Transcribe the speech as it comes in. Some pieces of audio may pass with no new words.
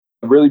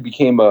really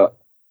became a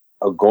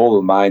goal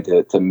of mine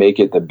to make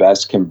it the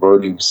best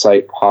converting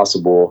site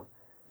possible.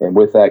 And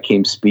with that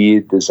came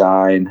speed,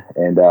 design,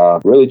 and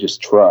really just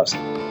trust.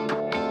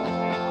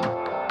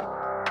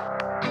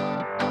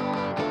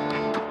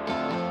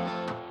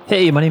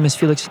 Hey, my name is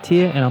Felix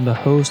Satia, and I'm the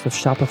host of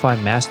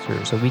Shopify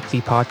Masters, a weekly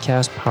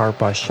podcast powered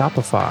by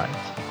Shopify,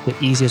 the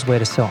easiest way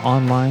to sell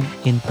online,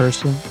 in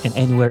person, and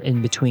anywhere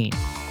in between.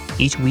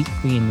 Each week,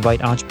 we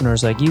invite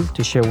entrepreneurs like you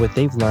to share what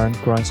they've learned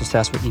growing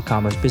successful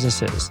e-commerce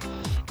businesses.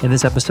 In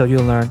this episode,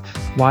 you'll learn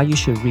why you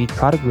should read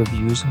product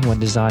reviews when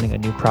designing a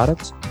new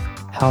product,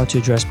 how to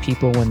address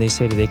people when they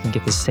say that they can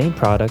get the same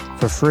product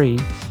for free,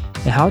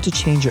 and how to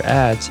change your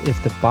ads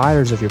if the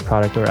buyers of your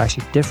product are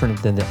actually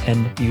different than the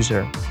end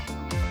user.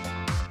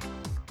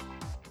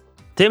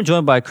 Today I'm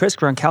joined by Chris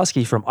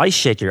Gronkowski from Ice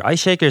Shaker. Ice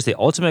Shaker is the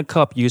ultimate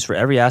cup used for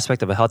every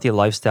aspect of a healthy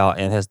lifestyle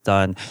and has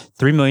done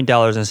 $3 million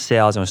in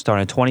sales and was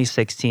started in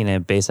 2016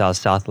 and based out of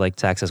South Lake,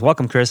 Texas.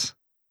 Welcome, Chris.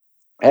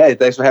 Hey,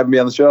 thanks for having me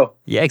on the show.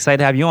 Yeah, excited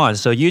to have you on.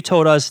 So you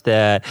told us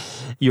that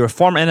you're a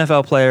former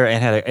NFL player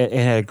and had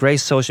a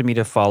great social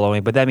media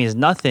following, but that means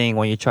nothing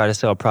when you try to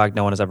sell a product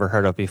no one has ever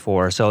heard of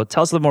before. So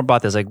tell us a little more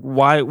about this. Like,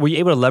 why were you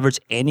able to leverage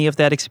any of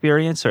that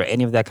experience or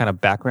any of that kind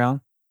of background?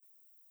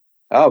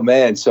 Oh,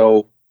 man.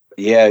 So,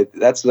 yeah,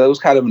 that was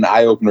kind of an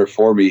eye-opener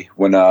for me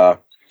when I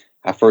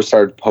first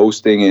started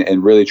posting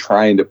and really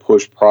trying to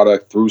push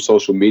product through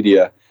social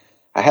media.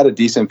 I had a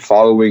decent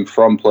following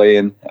from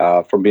playing,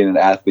 from being an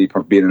athlete,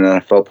 from being an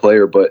NFL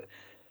player. But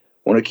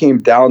when it came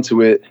down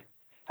to it,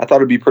 I thought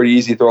it'd be pretty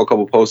easy to throw a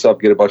couple posts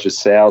up, get a bunch of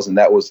sales. And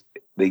that was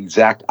the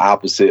exact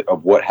opposite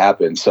of what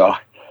happened. So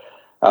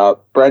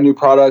brand new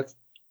product,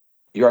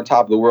 you're on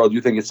top of the world.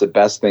 You think it's the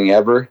best thing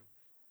ever.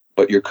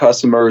 But your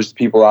customers,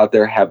 people out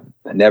there have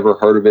never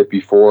heard of it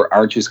before,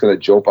 aren't just going to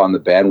jump on the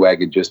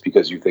bandwagon just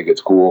because you think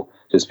it's cool,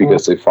 just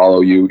because they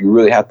follow you. You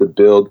really have to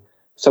build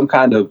some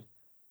kind of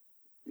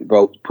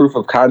proof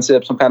of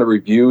concept, some kind of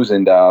reviews,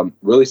 and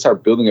really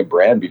start building a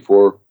brand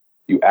before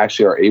you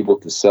actually are able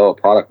to sell a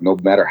product, no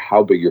matter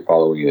how big your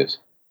following is.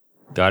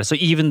 Got it. So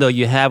even though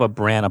you have a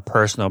brand, a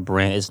personal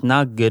brand, it's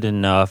not good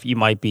enough. You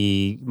might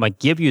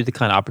give you the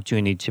kind of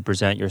opportunity to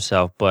present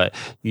yourself, but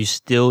you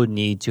still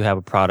need to have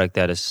a product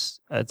that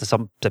is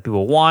something that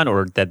people want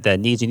or that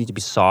needs. You need to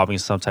be solving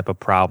some type of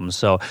problem.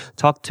 So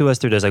talk to us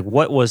through this. Like,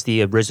 what was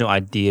the original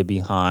idea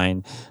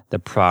behind the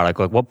product?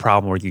 Like, what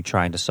problem were you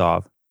trying to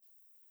solve?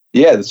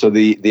 Yeah, so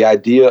the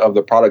idea of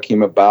the product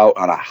came about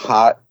on a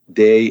hot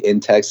day in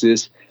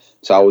Texas.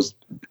 So I was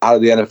out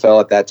of the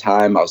NFL at that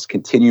time. I was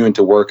continuing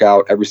to work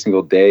out every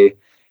single day.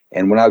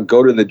 And when I would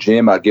go to the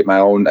gym, I'd get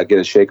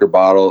a shaker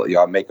bottle,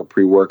 I'd make a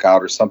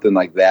pre-workout or something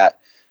like that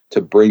to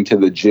bring to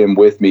the gym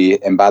with me.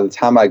 And by the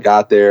time I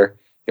got there,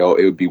 it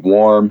would be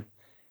warm.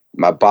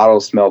 My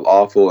bottle smelled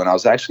awful. And I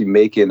was actually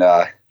making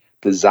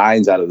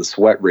designs out of the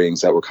sweat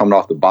rings that were coming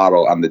off the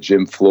bottle on the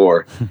gym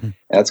floor. And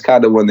that's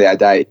kind of when the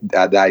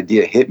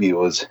idea hit me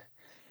was,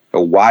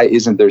 why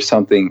isn't there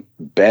something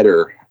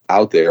better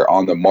out there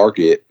on the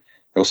market?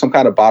 Some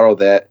kind of bottle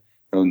that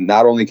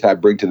not only can I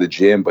bring to the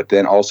gym, but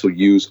then also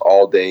use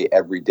all day,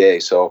 every day.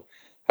 So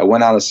I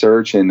went on a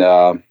search and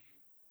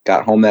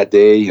got home that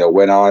day,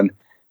 went on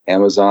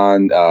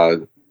Amazon,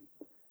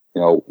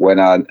 went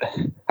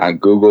on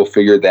Google,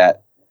 figured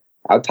that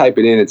I'd type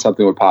it in and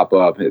something would pop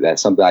up.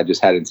 That's something I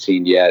just hadn't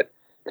seen yet.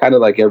 Kind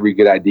of like every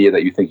good idea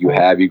that you think you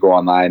have, you go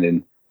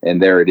online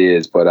and there it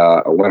is. But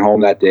I went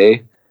home that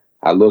day.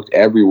 I looked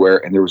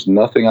everywhere and there was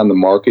nothing on the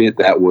market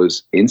that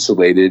was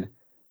insulated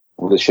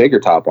with a shaker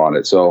top on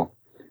it. So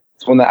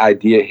it's when the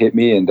idea hit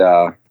me. And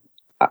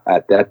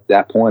at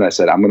that point, I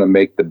said, I'm going to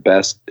make the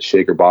best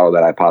shaker bottle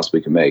that I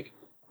possibly can make.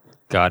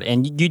 Got it.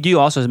 And you do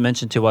also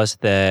mention to us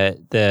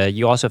that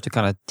you also have to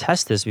kind of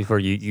test this before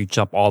you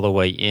jump all the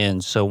way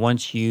in. So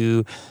once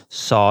you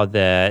saw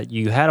that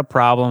you had a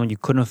problem, you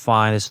couldn't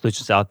find the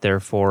solutions out there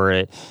for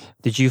it,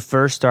 did you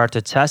first start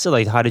to test it?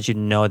 Like, how did you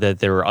know that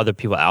there were other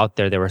people out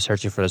there that were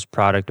searching for this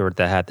product or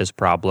that had this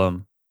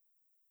problem?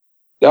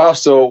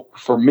 So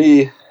for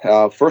me,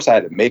 first I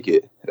had to make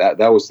it. That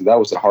was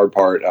the hard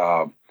part.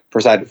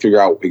 First I had to figure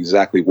out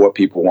exactly what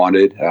people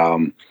wanted,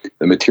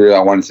 the material I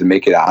wanted to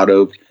make it out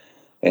of.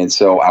 And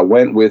so I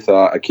went with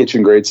a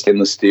kitchen grade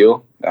stainless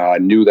steel. I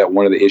knew that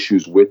one of the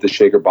issues with the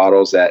shaker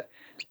bottles that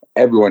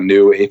everyone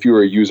knew, if you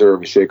were a user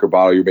of a shaker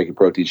bottle, you're making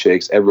protein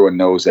shakes, everyone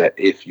knows that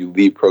if you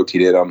leave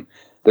protein in them,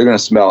 they're going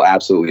to smell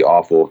absolutely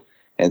awful.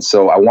 And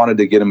so I wanted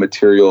to get a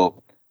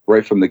material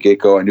right from the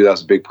get-go. I knew that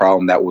was a big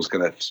problem that was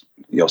going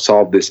to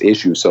solve this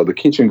issue. So the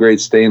kitchen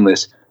grade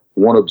stainless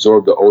won't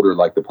absorb the odor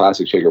like the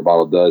plastic shaker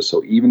bottle does.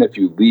 So even if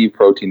you leave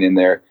protein in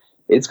there,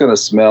 it's going to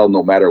smell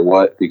no matter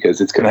what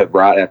because it's going to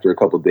rot after a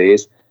couple of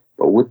days.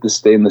 But with the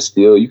stainless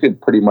steel, you could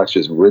pretty much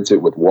just rinse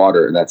it with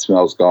water and that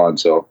smell's gone.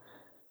 So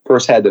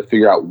first had to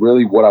figure out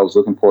really what I was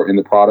looking for in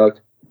the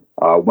product.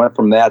 Went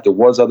from that. There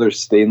was other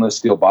stainless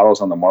steel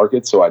bottles on the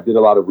market. So I did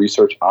a lot of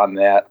research on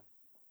that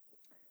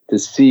to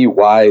see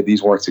why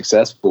these weren't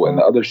successful. And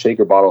the other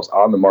shaker bottles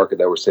on the market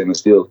that were stainless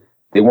steel,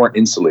 they weren't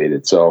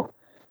insulated. So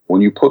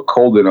when you put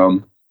cold in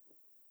them,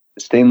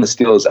 stainless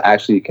steel is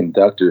actually a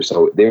conductor,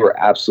 so they were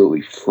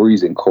absolutely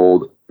freezing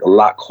cold, a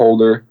lot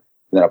colder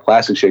than a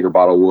plastic shaker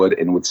bottle would,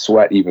 and would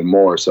sweat even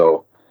more.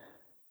 So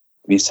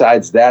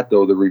besides that,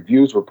 though, the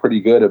reviews were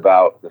pretty good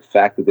about the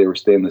fact that they were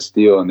stainless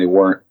steel and they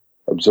weren't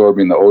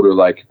absorbing the odor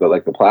like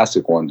the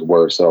plastic ones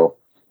were. So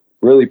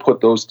really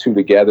put those two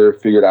together,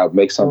 figured out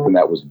make something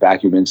that was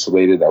vacuum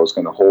insulated, that was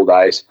going to hold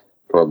ice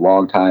for a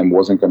long time,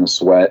 wasn't going to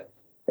sweat,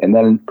 and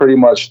then pretty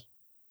much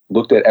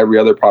looked at every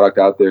other product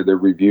out there, their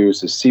reviews,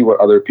 to see what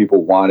other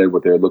people wanted,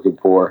 what they were looking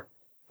for,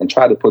 and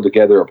tried to put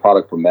together a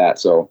product from that.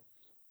 So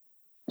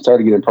I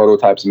started getting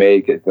prototypes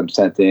made, get them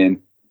sent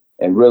in,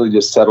 and really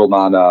just settled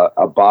on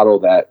a bottle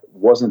that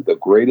wasn't the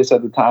greatest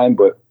at the time,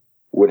 but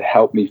would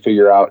help me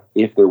figure out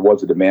if there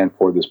was a demand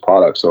for this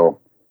product. So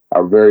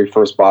our very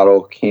first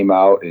bottle came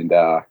out, and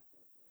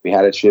we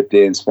had it shipped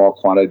in small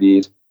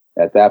quantities.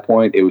 At that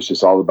point, it was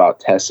just all about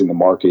testing the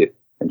market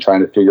and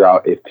trying to figure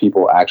out if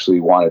people actually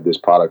wanted this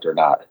product or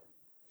not.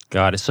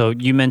 Got it. So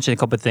you mentioned a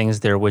couple of things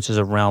there, which is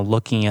around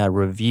looking at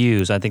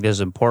reviews. I think this is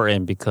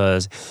important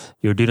because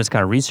you're doing this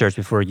kind of research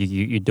before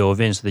you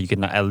dove in, so that you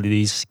can at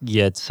least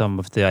get some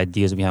of the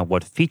ideas behind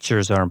what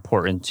features are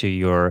important to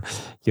your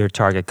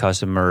target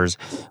customers.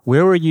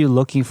 Where were you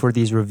looking for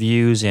these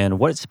reviews, and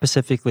what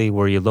specifically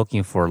were you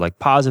looking for? Like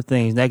positive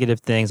things, negative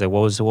things? Like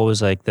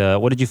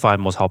what did you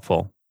find most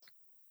helpful?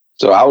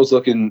 So I was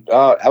looking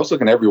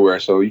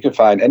everywhere. So you can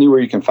find anywhere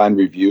you can find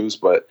reviews,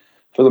 but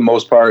for the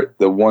most part,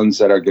 the ones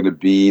that are going to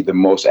be the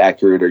most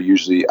accurate are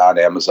usually on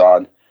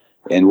Amazon.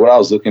 And what I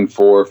was looking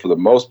for the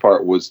most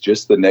part, was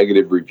just the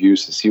negative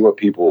reviews to see what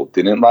people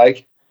didn't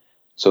like,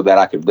 so that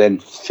I could then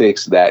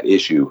fix that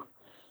issue.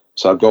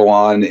 So I'd go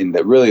on and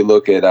really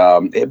look at,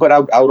 but I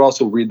would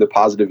also read the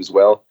positive as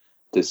well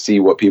to see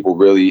what people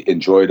really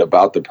enjoyed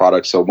about the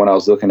product. So when I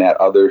was looking at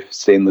other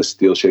stainless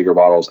steel shaker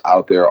bottles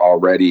out there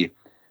already,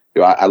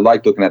 I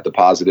liked looking at the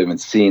positive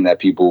and seeing that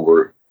people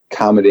were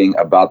commenting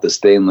about the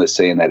stainless,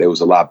 saying that it was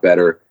a lot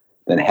better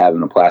than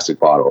having a plastic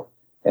bottle.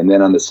 And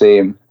then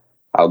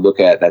I'll look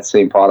at that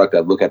same product,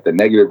 I'd look at the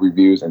negative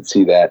reviews and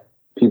see that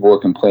people were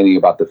complaining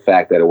about the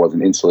fact that it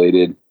wasn't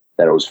insulated,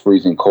 that it was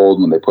freezing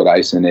cold when they put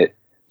ice in it.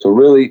 So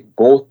really,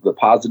 both the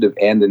positive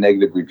and the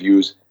negative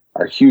reviews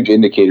are huge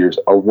indicators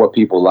of what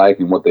people like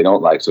and what they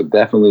don't like. So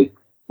definitely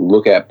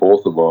look at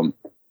both of them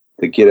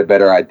to get a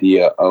better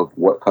idea of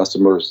what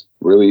customers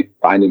really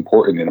find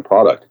important in a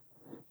product.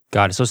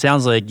 Got it. So it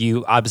sounds like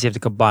you obviously have to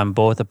combine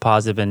both the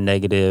positive and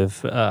negative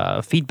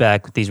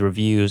feedback with these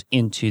reviews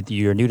into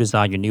your new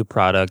design, your new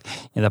product.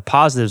 And the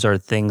positives are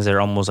things that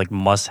are almost like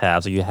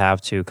must-haves. So you have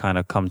to kind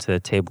of come to the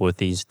table with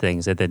these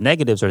things. And the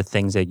negatives are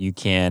things that you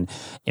can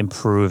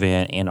improve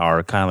in and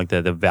are kind of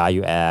like the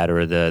value add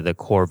or the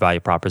core value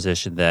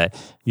proposition that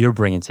you're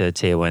bringing to the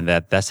table. And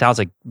that sounds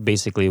like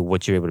basically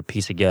what you're able to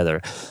piece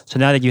together. So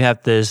now that you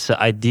have this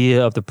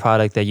idea of the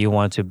product that you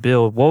want to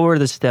build, what were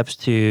the steps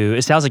to?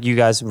 It sounds like you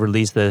guys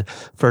released the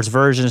first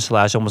version /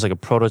 almost like a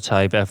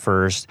prototype at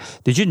first.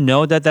 Did you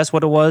know that that's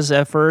what it was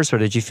at first, or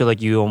did you feel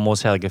like you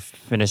almost had like a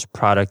finished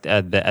product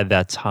at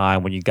that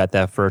time when you got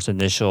that first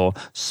initial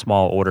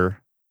small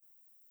order?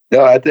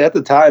 No, at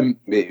the time,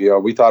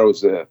 we thought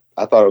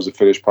I thought it was a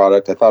finished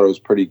product. I thought it was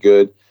pretty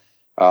good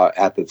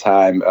at the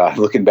time.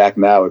 Looking back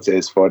now,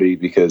 it's funny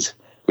because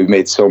we've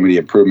made so many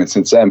improvements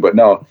since then. But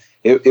no,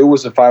 it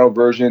was the final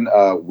version.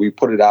 We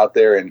put it out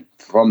there, and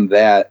from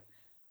that,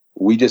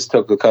 we just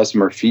took the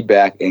customer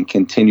feedback and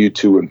continued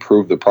to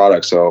improve the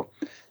product. So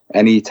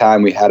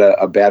anytime we had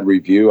a bad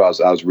review, I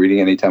was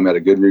reading. Anytime we had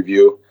a good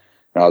review,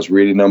 I was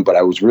reading them. But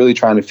I was really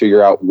trying to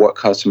figure out what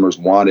customers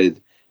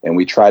wanted, and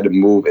we tried to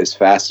move as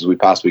fast as we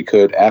possibly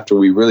could after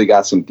we really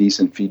got some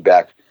decent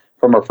feedback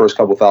from our first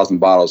couple thousand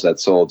bottles that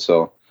sold.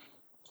 So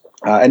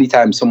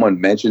anytime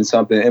someone mentioned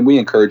something, and we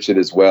encouraged it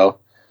as well,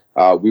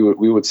 we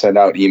would send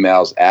out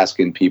emails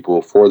asking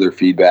people for their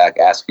feedback,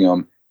 asking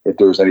them if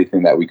there was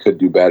anything that we could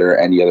do better,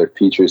 any other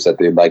features that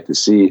they'd like to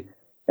see.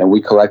 And we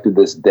collected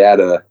this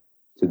data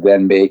to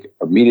then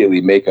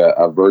immediately make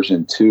a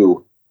version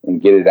 2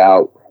 and get it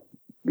out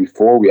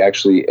before we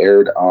actually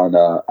aired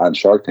on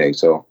Shark Tank.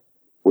 So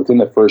within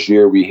the first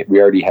year, we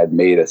already had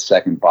made a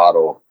second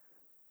bottle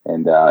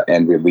and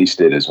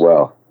released it as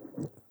well.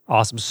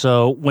 Awesome.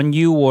 So when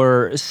you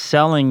were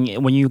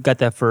selling, when you got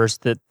that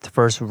first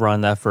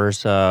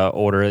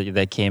order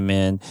that came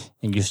in,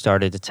 and you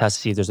started to test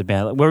to see if there's a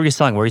band, where were you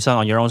selling? Were you selling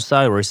on your own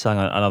site, or were you selling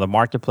on another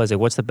marketplace? Like,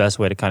 what's the best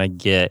way to kind of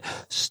get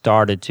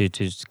started to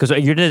because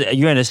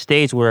you're in a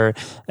stage where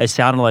it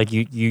sounded like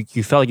you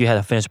felt like you had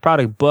a finished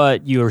product,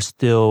 but you were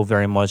still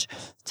very much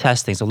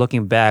testing. So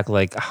looking back,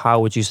 like, how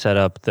would you set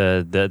up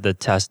the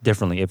test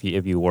differently if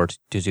you were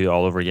to do it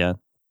all over again?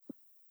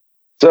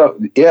 So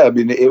yeah, I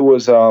mean, it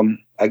was.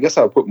 I guess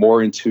I would put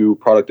more into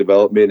product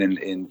development,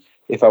 and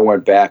if I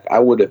went back, I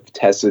would have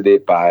tested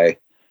it by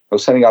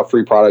sending out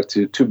free product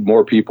to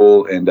more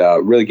people and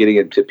really getting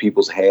it to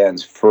people's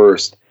hands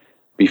first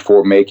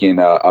before making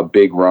a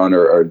big run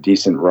or a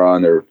decent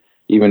run, or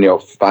even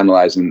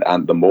finalizing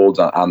on the molds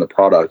on the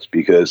product,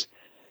 because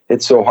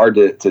it's so hard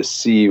to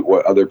see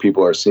what other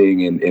people are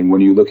seeing, and when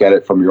you look at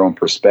it from your own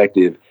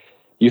perspective,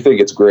 you think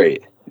it's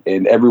great.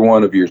 And every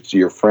one of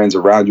your friends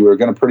around you are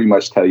going to pretty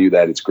much tell you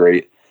that it's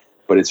great.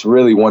 But it's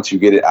really once you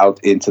get it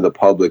out into the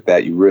public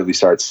that you really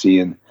start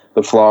seeing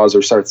the flaws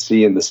or start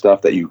seeing the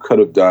stuff that you could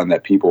have done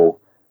that people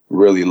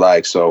really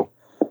like. So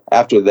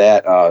after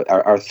that,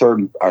 our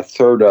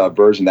third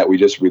version that we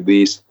just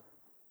released,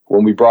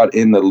 when we brought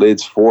in the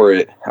lids for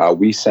it,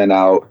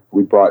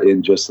 we brought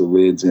in just the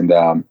lids,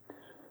 and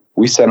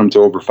we sent them to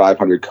over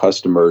 500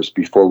 customers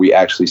before we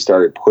actually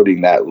started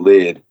putting that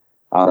lid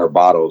on our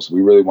bottles.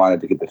 We really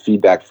wanted to get the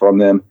feedback from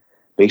them,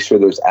 make sure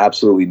there's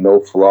absolutely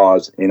no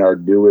flaws in our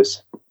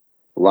newest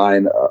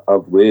line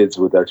of lids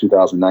with our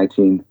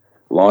 2019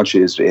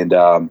 launches. And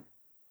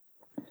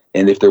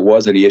if there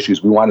was any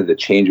issues, we wanted to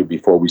change it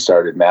before we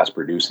started mass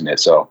producing it.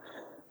 So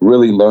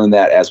really learned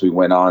that as we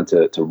went on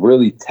to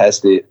really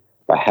test it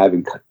by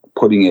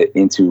putting it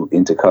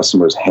into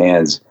customers'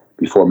 hands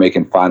before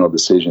making final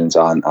decisions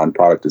on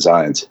product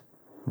designs.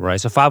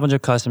 Right. So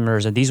 500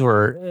 customers, and these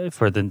were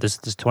for this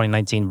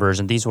 2019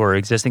 version. These were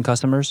existing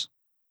customers.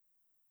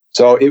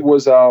 So it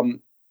was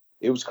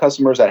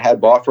customers that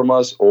had bought from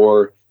us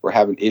or were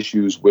having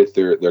issues with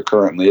their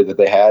current lid that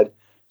they had.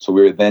 So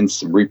we were then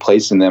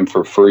replacing them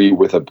for free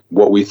with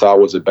what we thought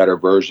was a better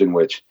version,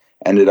 which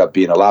ended up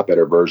being a lot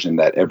better version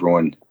that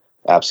everyone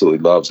absolutely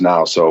loves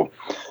now. So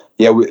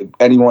yeah,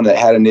 anyone that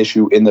had an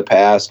issue in the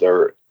past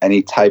or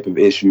any type of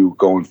issue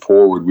going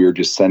forward, we were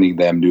just sending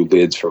them new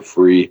lids for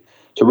free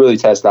to really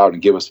test out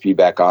and give us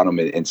feedback on them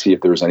and see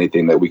if there was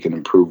anything that we can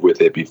improve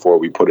with it before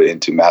we put it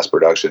into mass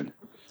production.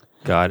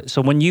 Got it.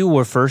 So when you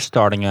were first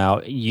starting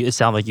out, it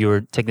sounded like you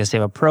were taking the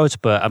same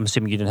approach, but I'm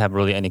assuming you didn't have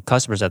really any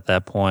customers at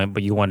that point,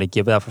 but you wanted to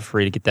give it out for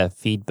free to get that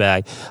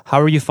feedback. How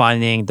are you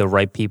finding the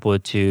right people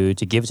to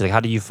give it to? Like,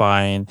 how do you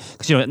find,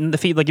 because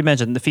like you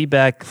mentioned, the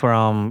feedback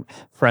from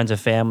friends and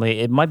family,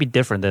 it might be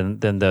different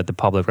than the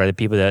public, right? The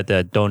people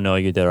that don't know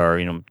you, that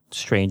are,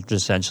 strangers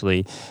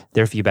essentially,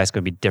 their feedback's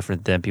going to be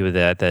different than people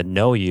that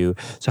know you.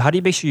 So how do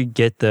you make sure you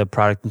get the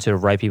product into the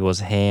right people's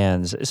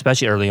hands,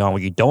 especially early on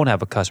when you don't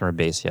have a customer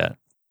base yet?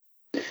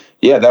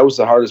 Yeah, that was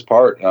the hardest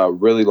part,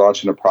 really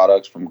launching a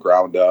product from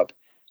ground up.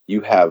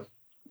 You have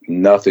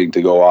nothing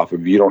to go off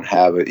of. You don't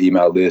have an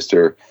email list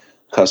or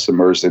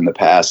customers in the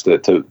past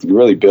to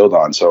really build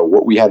on. So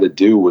what we had to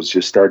do was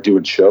just start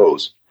doing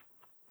shows.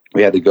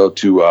 We had to go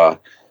to,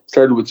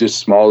 started with just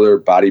smaller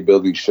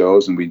bodybuilding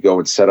shows, and we'd go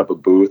and set up a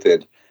booth,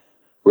 and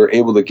we were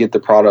able to get the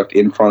product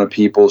in front of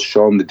people,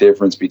 show them the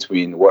difference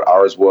between what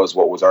ours was,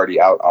 what was already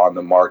out on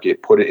the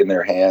market, put it in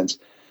their hands.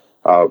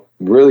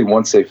 Really,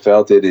 once they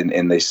felt it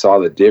and they saw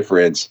the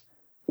difference,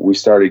 we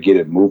started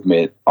getting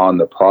movement on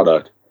the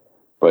product.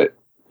 But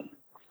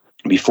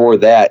before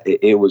that,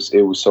 it was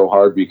so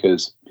hard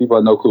because people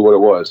had no clue what it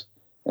was.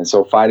 And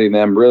so finding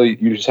them, really,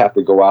 you just have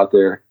to go out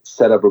there,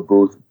 set up a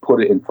booth,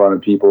 put it in front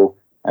of people.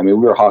 I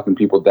mean, we were hawking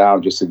people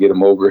down just to get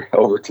them over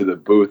to the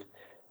booth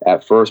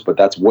at first, but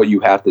that's what you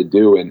have to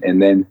do.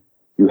 And then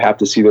you have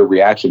to see their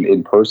reaction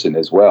in person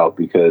as well,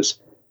 because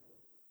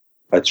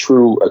a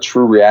true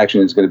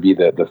reaction is going to be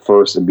the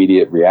first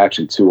immediate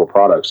reaction to a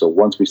product. So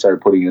once we started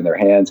putting it in their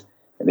hands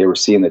and they were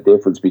seeing the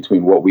difference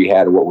between what we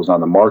had and what was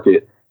on the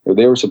market,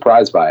 they were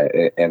surprised by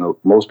it. And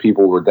most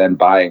people were then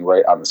buying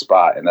right on the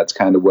spot. And that's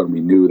kind of when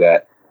we knew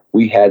that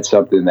we had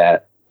something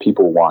that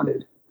people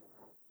wanted.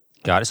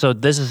 Got it. So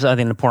this is, I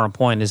think, an important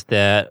point is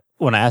that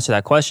when I ask you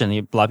that question, a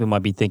lot of people might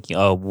be thinking,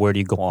 oh, where do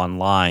you go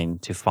online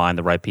to find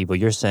the right people?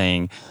 You're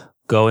saying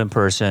go in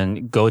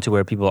person, go to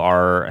where people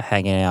are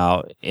hanging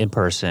out in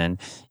person,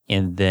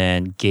 and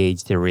then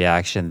gauge their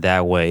reaction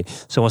that way.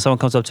 So when someone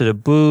comes up to the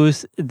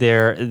booth,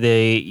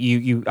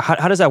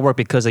 how does that work?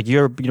 Because like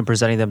you're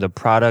presenting them the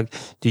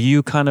product. Do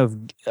you kind of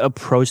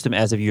approach them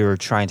as if you're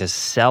trying to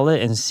sell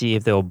it and see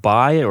if they'll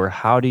buy it, or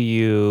how do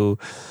you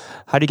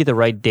get the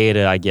right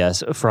data, I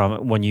guess, from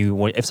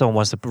if someone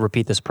wants to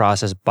repeat this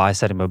process by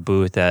setting up a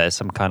booth at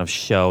some kind of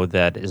show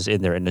that is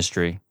in their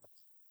industry?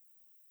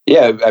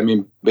 Yeah, I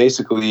mean,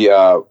 basically,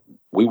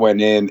 we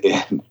went in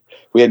and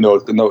we had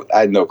I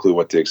had no clue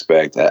what to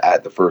expect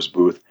at the first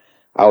booth.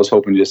 I was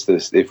hoping just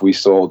this, if we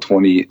sold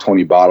 20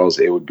 bottles,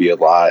 it would be a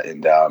lot.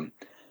 And I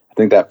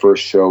think that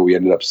first show we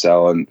ended up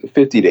selling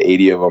 50 to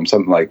 80 of them,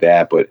 something like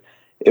that. But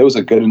it was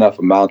a good enough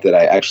amount that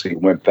I actually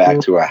went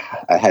back to,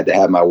 I had to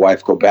have my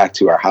wife go back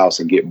to our house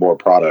and get more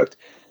product.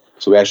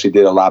 So we actually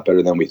did a lot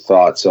better than we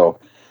thought. So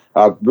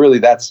really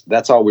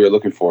that's all we were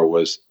looking for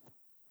was,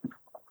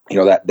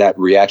 that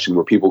reaction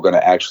where people are going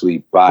to actually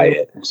buy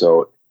it.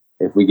 So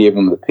if we gave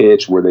them the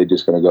pitch, were they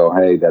just going to go,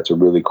 hey, that's a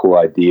really cool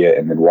idea,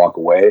 and then walk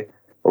away?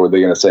 Or were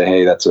they going to say,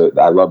 hey,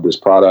 I love this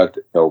product.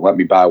 Let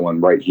me buy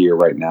one right here,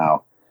 right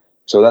now.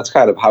 So that's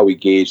kind of how we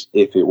gauged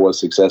if it was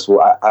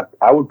successful.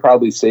 I would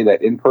probably say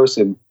that in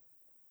person,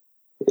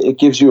 it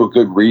gives you a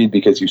good read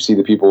because you see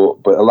the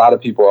people, but a lot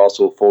of people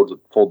also fold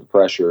the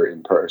pressure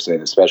in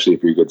person, especially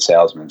if you're a good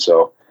salesman.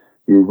 So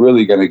you're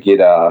really going to get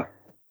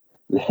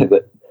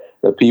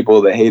the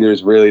people, the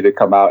haters, really to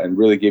come out and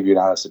really give you an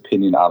honest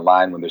opinion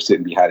online when they're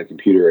sitting behind a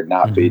computer and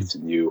not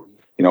facing you,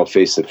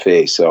 face to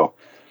face. So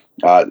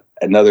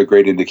another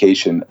great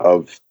indication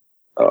of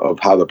of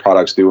how the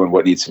product's doing,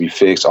 what needs to be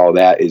fixed, all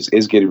that is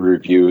getting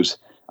reviews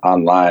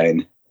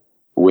online,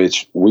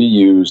 which we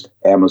used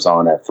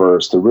Amazon at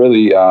first to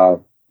really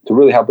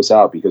help us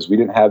out because we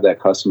didn't have that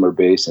customer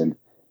base. And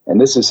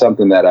this is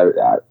something that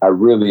I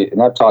really,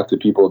 and I've talked to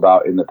people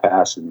about in the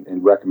past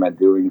and recommend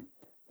doing,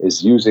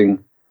 is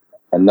using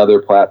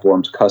another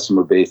platform's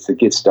customer base to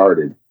get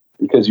started,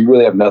 because you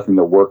really have nothing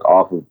to work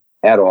off of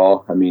at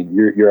all. I mean,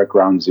 you're at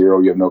ground zero.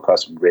 You have no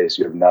customer base.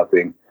 You have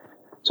nothing.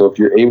 So if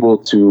you're able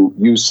to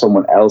use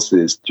someone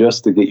else's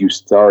just to get you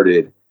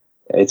started,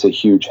 it's a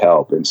huge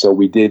help. And so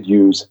we did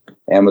use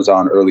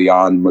Amazon early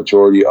on.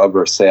 Majority of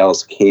our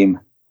sales came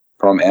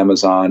from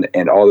Amazon,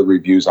 and all the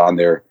reviews on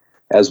there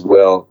as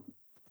well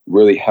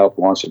really help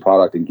launch the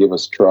product and give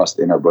us trust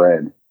in our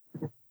brand.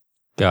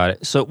 Got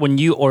it. So when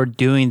you are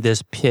doing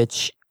this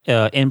pitch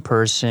in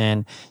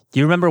person, do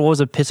you remember what was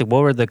the pitch?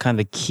 What were the kind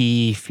of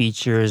key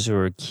features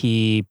or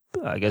key,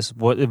 I guess,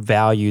 what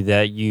value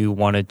that you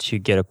wanted to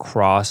get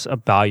across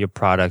about your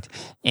product?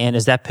 And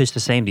is that pitch the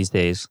same these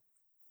days?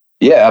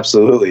 Yeah,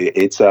 absolutely.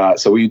 It's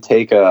so we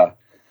take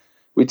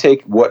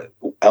what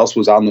else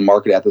was on the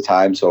market at the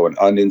time, so an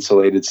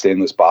uninsulated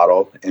stainless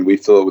bottle, and we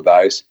fill it with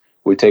ice.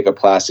 We take a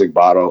plastic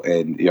bottle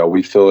and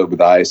we fill it with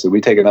ice, and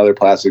we take another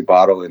plastic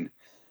bottle and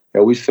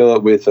we fill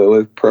it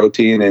with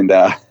protein and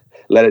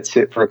let it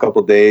sit for a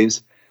couple of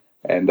days,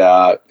 and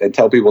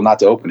tell people not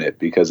to open it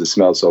because it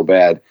smells so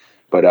bad.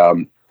 But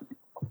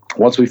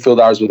once we filled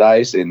ours with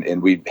ice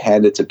and we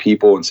hand it to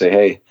people and say,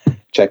 hey,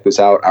 check this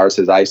out, ours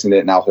has ice in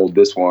it, now hold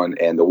this one,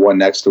 and the one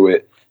next to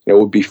it,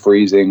 would be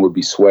freezing, would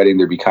be sweating,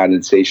 there'd be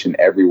condensation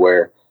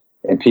everywhere.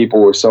 And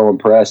people were so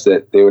impressed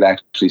that they would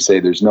actually say,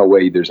 there's no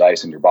way there's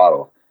ice in your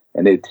bottle.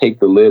 And they'd take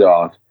the lid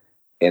off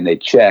and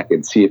they'd check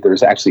and see if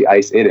there's actually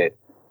ice in it.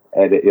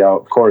 And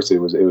of course it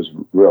was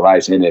real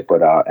ice in it.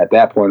 But at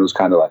that point it was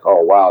kind of like,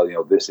 oh wow,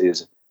 this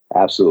is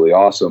absolutely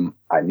awesome.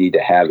 I need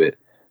to have it.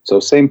 So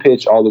same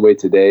pitch all the way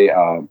today.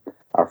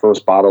 Our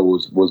first bottle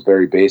was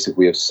very basic.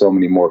 We have so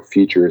many more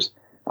features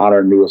on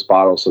our newest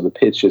bottle. So the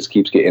pitch just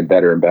keeps getting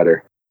better and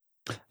better.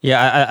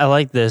 Yeah, I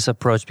like this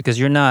approach because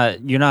you're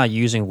not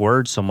using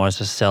words so much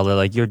to sell it.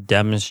 Like, you're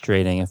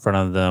demonstrating in front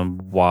of them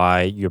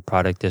why your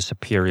product is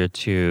superior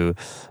to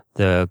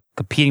the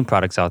competing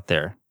products out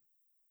there.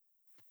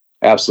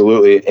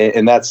 Absolutely,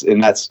 and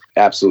that's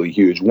absolutely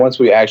huge. Once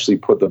we actually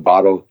put the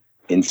bottle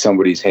in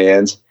somebody's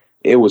hands,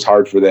 it was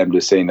hard for them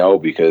to say no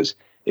because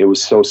it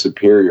was so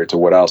superior to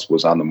what else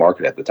was on the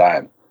market at the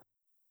time.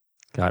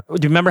 Got it.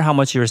 Do you remember how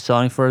much you were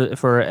selling for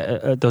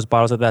those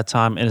bottles at that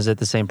time, and is it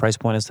the same price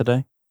point as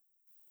today?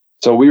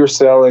 So we were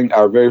selling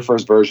our very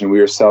first version. We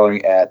were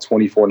selling at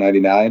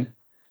 $24.99,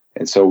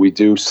 and so we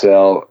do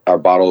sell our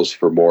bottles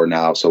for more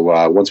now. So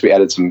once we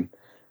added some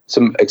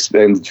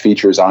expanded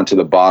features onto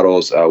the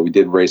bottles, we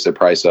did raise the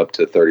price up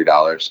to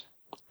 $30.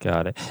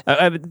 Got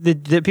it.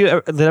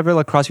 Did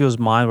ever cross people's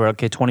mind where,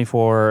 okay,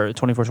 $24,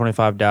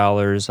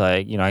 $25,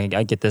 like,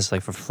 I get this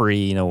like for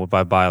free, if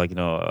I buy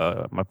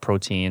my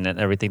protein and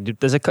everything.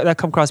 Does that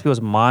come across people's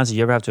minds? Do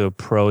you ever have to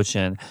approach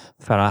and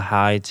find out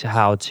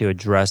how to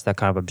address that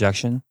kind of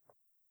objection?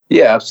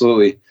 Yeah,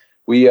 absolutely.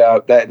 We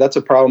that's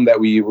a problem that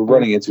we were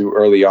running into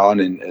early on,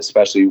 and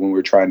especially when we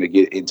were trying to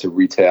get into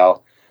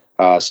retail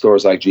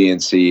stores like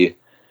GNC,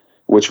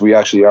 which we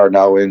actually are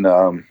now in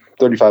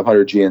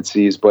 3,500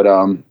 GNCs. But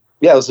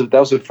yeah, that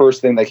was the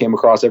first thing that came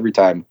across every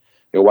time.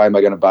 Why am I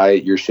going to buy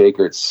your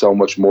shaker? It's so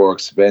much more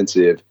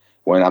expensive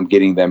when I'm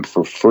getting them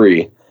for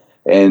free.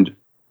 And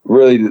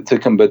really, to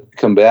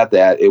combat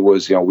that, it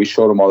was we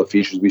showed them all the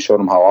features, we showed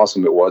them how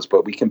awesome it was,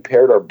 but we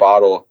compared our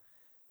bottle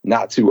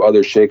not to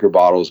other shaker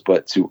bottles,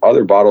 but to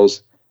other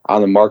bottles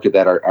on the market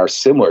that are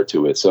similar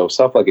to it. So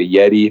stuff like a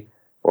Yeti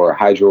or a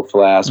Hydro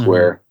Flask,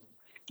 where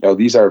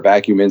these are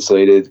vacuum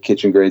insulated,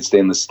 kitchen grade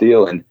stainless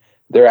steel, and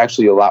they're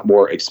actually a lot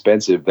more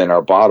expensive than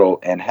our bottle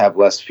and have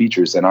less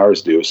features than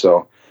ours do.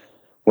 So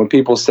when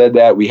people said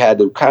that, we had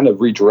to kind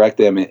of redirect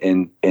them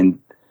and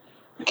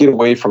get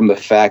away from the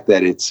fact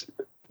that it's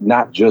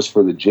not just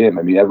for the gym.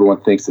 I mean,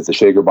 everyone thinks it's a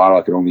shaker bottle,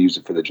 I can only use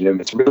it for the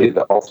gym. It's really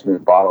the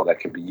ultimate bottle that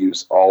can be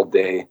used all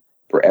day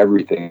for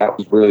everything. That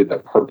was really the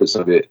purpose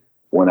of it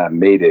when I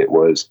made it,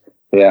 was,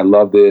 hey, I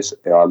love this.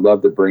 I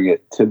love to bring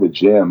it to the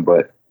gym,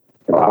 but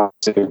I'm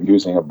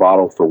using a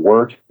bottle for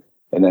work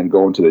and then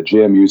going to the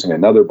gym using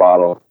another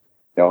bottle,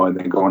 and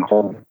then going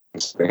home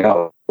and something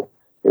else.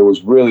 It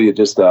was really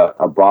just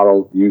a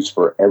bottle used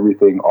for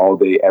everything all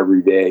day,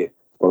 every day,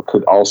 or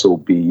could also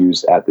be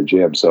used at the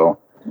gym. So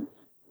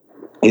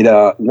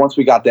once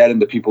we got that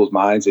into people's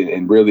minds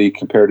and really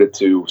compared it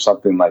to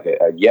something like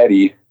a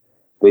Yeti,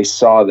 they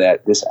saw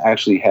that this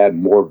actually had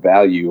more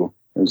value.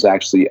 It was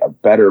actually a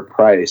better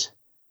price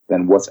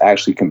than what's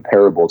actually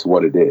comparable to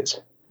what it is.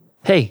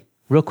 Hey,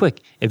 real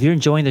quick, if you're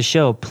enjoying the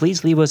show,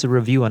 please leave us a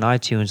review on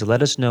iTunes and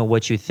let us know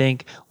what you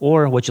think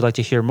or what you'd like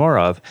to hear more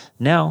of.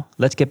 Now,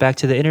 let's get back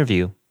to the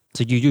interview.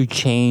 So you do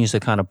change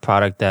the kind of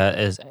product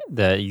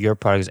that your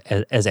product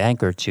is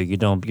anchored to. You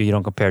don't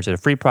compare it to the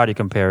free product. You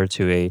compare it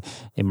to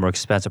a more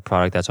expensive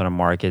product that's on a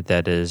market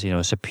that is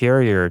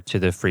superior to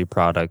the free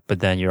product. But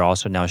then you're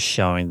also now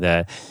showing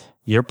that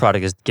your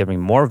product is giving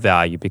more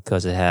value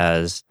because it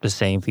has the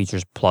same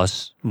features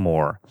plus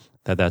more.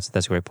 That's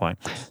a great point.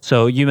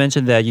 So you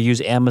mentioned that you use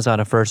Amazon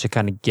at first to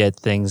kind of get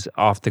things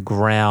off the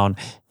ground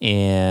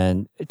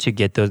and to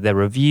get that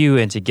review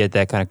and to get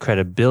that kind of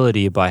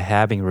credibility by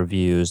having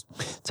reviews.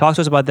 Talk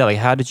to us about that. Like,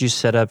 how did you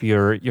set up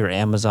your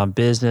Amazon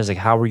business? Like,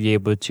 how were you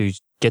able to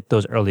get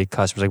those early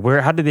customers?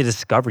 Like, how did they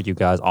discover you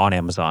guys on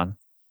Amazon?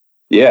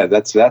 Yeah,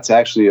 that's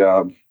actually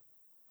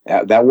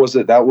that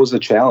was a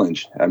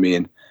challenge. I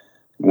mean,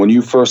 when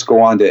you first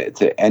go on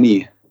to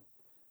any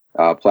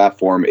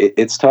platform,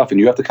 it's tough, and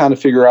you have to kind of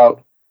figure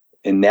out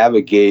and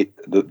navigate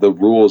the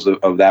rules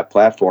of that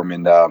platform.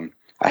 And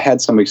I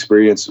had some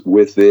experience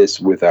with this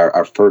with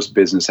our first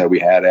business that we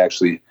had.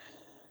 Actually,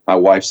 my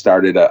wife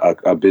started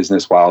a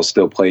business while I was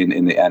still playing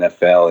in the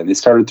NFL, and it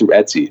started through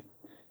Etsy.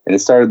 And it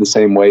started the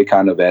same way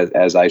kind of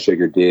as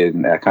iShaker did,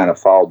 and I kind of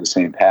followed the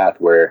same path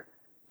where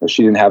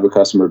she didn't have a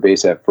customer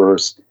base at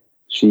first.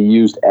 She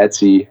used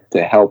Etsy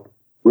to help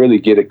really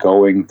get it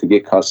going, to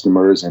get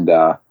customers. And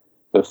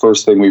the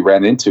first thing we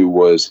ran into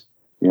was,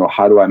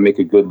 how do I make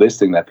a good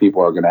listing that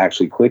people are going to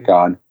actually click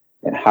on?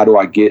 And how do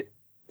I get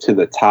to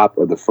the top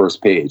of the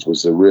first page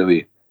was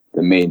really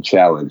the main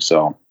challenge.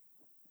 So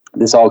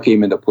this all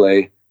came into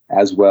play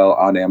as well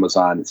on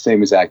Amazon,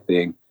 same exact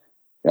thing.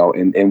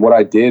 And what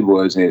I did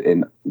was,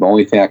 and the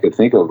only thing I could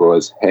think of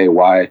was, hey,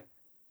 why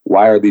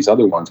are these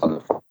other ones on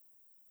the front?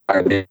 Why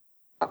are they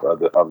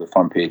of the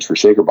front page for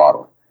Shaker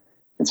Bottle?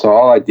 And so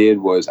all I did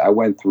was I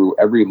went through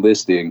every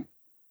listing,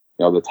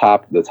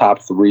 the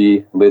top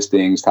 3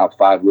 listings, top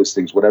 5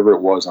 listings, whatever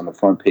it was on the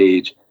front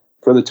page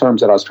for the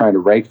terms that I was trying to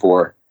rank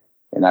for.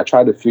 And I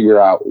tried to figure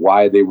out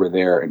why they were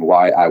there and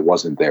why I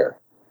wasn't there.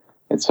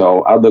 And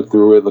so I look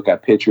through it, look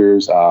at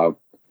pictures,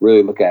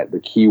 really look at the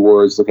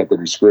keywords, look at the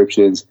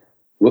descriptions,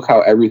 look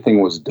how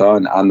everything was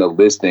done on the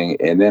listing.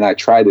 And then I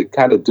tried to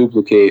kind of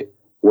duplicate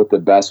what the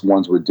best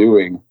ones were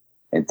doing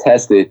and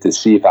test it to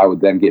see if I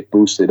would then get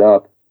boosted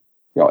up,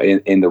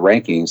 in the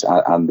rankings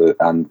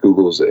on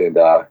Google's and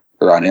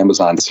or on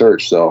Amazon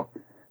search. So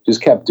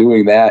just kept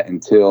doing that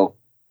until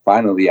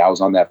finally I was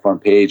on that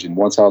front page. And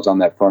once I was on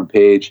that front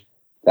page,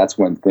 that's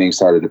when things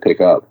started to pick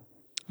up.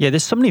 Yeah,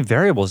 there's so many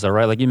variables though,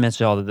 right? Like you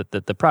mentioned all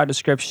the product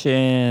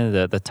description,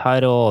 the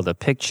title, the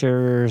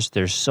pictures.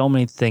 There's so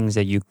many things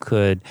that you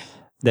could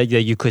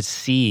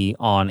see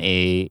on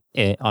a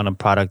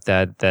product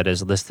that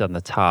is listed on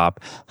the top.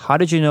 How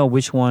did you know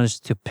which ones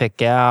to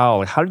pick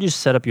out? How did you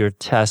set up your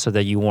test so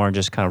that you weren't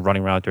just kind of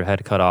running around with your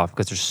head cut off?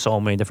 Because there's so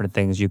many different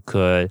things you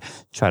could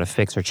try to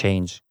fix or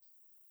change.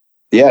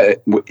 Yeah,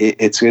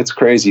 it's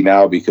crazy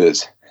now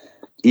because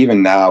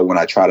even now when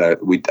I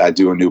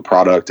do a new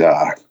product,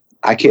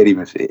 I can't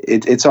even.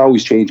 It's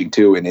always changing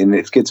too, and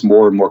it gets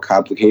more and more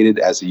complicated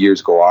as the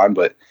years go on.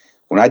 But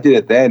when I did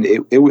it then,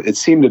 it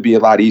seemed to be a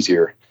lot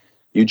easier.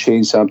 You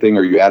change something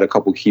or you add a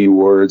couple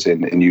keywords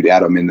and you'd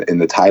add them in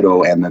the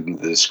title and then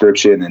the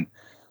description, and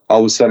all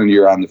of a sudden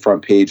you're on the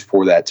front page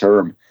for that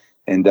term.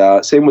 And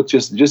same with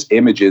just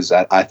images,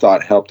 I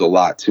thought helped a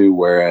lot too.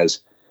 Whereas,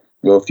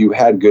 if you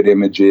had good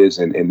images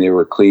and they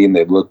were clean,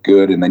 they'd look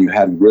good, and then you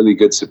had really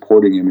good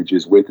supporting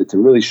images with it to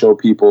really show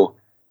people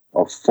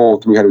a full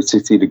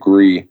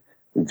 360-degree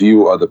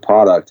view of the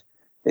product,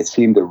 it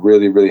seemed to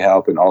really, really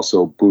help and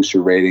also boost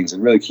your ratings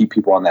and really keep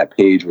people on that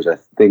page, which I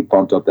think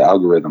bumped up the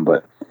algorithm.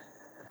 But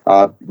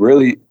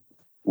really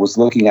was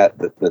looking at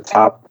the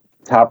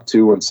top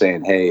 2 and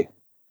saying, hey,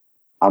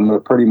 I'm going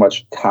to pretty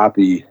much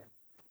copy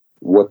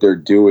what they're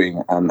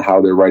doing on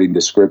how they're writing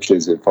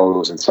descriptions and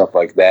photos and stuff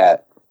like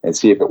that and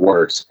see if it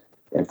works.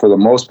 And for the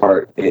most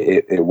part,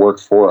 it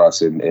worked for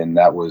us, and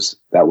that was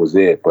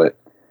it. But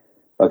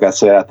like I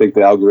said, I think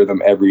the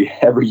algorithm every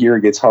year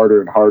gets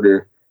harder and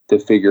harder to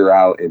figure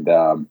out,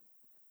 and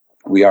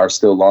we are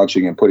still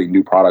launching and putting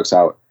new products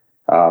out.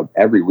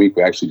 Every week.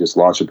 We actually just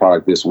launched a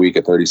product this week,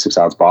 a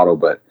 36-ounce bottle,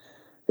 but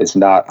it's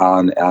not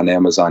on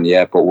Amazon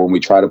yet. But when we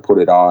try to put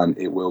it on,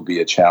 it will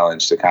be a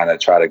challenge to kind of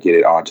try to get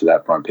it onto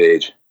that front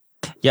page.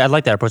 Yeah, I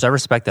like that approach. I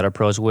respect that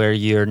approach where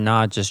you're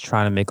not just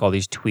trying to make all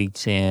these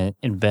tweaks and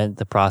invent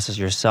the process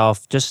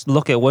yourself. Just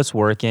look at what's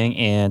working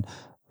and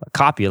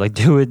copy it, like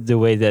do it the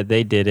way that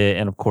they did it.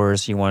 And of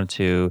course, you want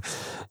to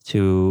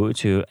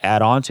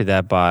add on to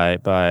that by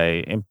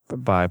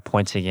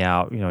pointing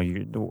out,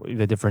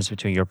 the difference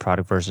between your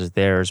product versus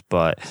theirs.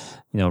 But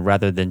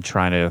rather than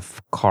trying to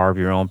carve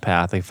your own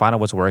path, like find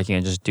out what's working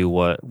and just do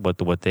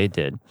what they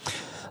did.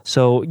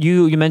 So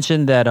you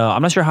mentioned that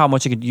I'm not sure how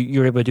much you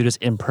were able to do this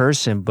in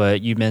person,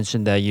 but you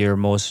mentioned that your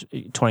most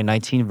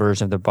 2019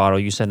 version of the bottle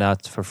you sent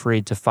out for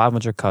free to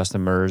 500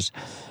 customers,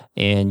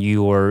 and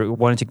you were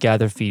wanting to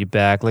gather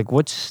feedback. Like,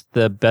 what's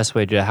the best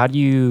way to do it? How do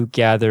you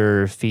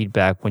gather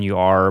feedback when you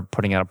are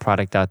putting out a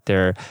product out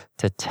there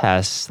to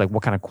test? Like,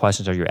 what kind of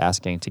questions are you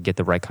asking to get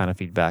the right kind of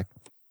feedback?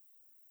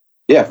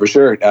 Yeah, for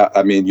sure.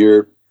 I mean,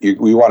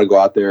 we want to go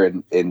out there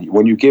and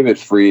when you give it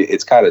free,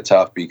 it's kind of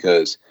tough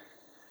because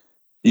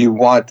you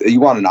want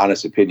an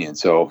honest opinion.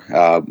 So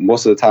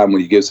most of the time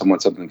when you give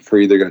someone something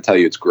free, they're going to tell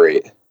you it's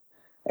great.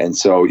 And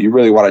so you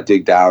really want to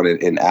dig down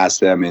and ask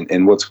them.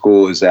 And what's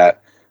cool is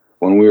that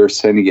when we were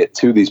sending it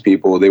to these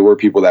people, they were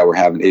people that were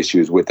having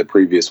issues with the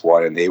previous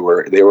one, and they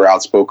were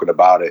outspoken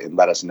about it and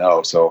let us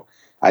know. So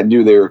I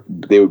knew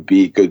they would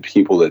be good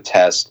people to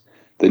test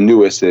the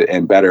newest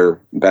and better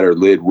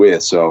lid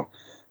with. So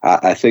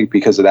I think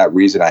because of that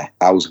reason,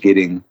 I was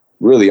getting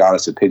really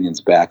honest opinions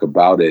back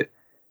about it,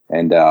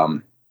 and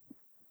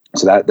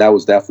so that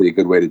was definitely a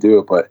good way to do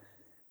it. But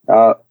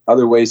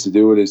other ways to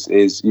do it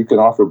is you can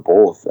offer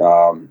both,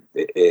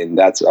 and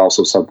that's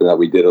also something that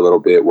we did a little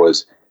bit.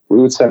 Was we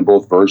would send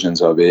both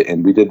versions of it,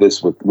 and we did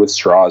this with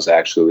straws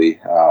actually.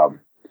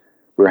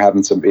 We were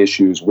having some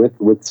issues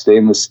with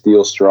stainless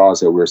steel straws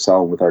that we were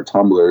selling with our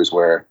tumblers,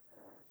 where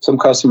some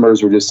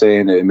customers were just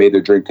saying it made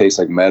their drink taste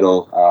like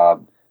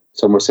metal.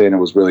 Some were saying it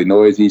was really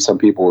noisy. Some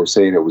people were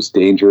saying it was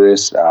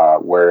dangerous,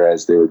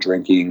 whereas they were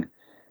drinking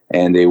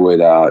and they would,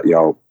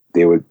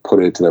 they would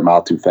put it to their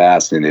mouth too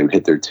fast and it would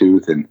hit their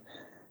tooth and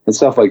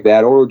stuff like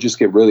that, or just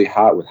get really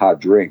hot with hot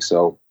drinks.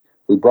 So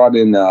we brought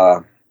in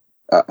a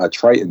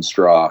Triton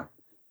straw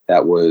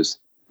that was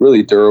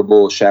really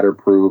durable,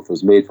 shatterproof,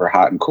 was made for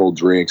hot and cold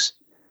drinks.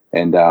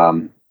 And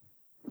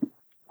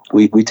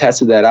we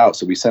tested that out.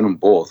 So we sent them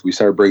both. We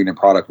started bringing in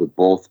product with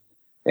both.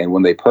 And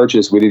when they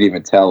purchased, we didn't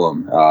even tell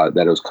them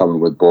that it was coming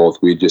with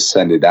both. We just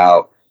send it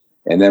out.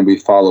 And then we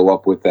follow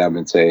up with them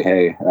and say,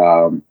 hey,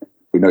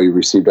 we know you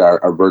received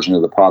our version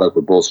of the product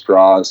with both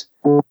straws.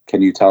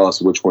 Can you tell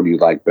us which one you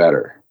like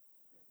better?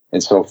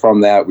 And so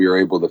from that, we were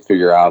able to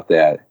figure out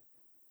that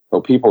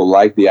people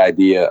liked the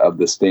idea of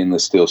the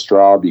stainless steel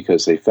straw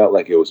because they felt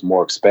like it was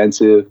more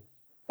expensive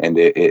and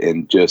it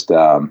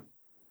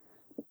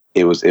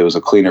was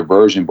a cleaner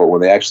version. But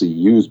when they actually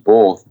used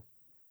both,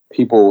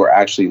 people were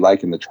actually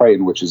liking the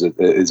Triton, which is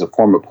a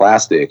form of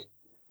plastic.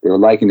 They were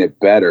liking it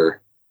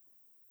better,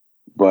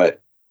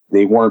 but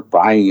they weren't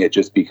buying it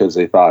just because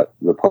they thought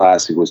the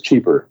plastic was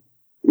cheaper,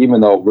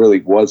 even though it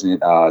really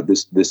wasn't.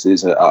 This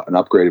is an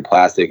upgraded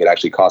plastic. It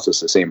actually cost us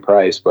the same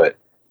price, but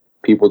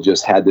people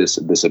just had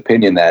this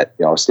opinion that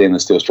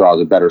stainless steel straw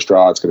is a better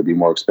straw. It's going to be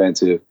more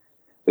expensive.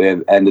 But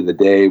at the end of the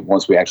day,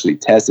 once we actually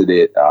tested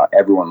it,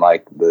 everyone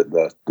liked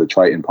the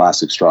Triton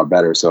plastic straw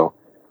better. So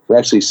we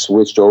actually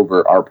switched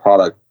over our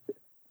product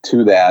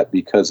to that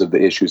because of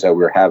the issues that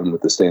we were having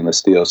with the stainless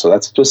steel. So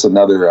that's just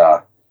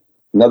another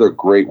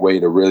great way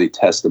to really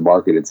test the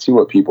market and see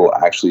what people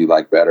actually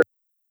like better.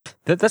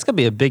 That's gonna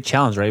be a big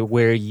challenge, right?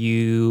 Where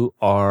you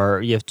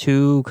have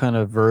two kind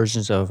of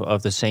versions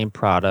of the same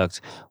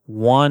product.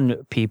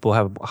 One people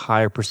have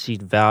higher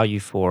perceived value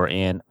for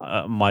and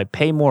might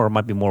pay more or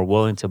might be more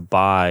willing to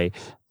buy,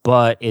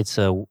 but it's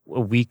a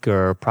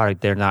weaker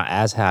product. They're not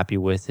as happy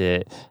with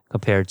it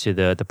compared to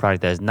the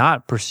product that is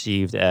not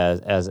perceived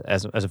as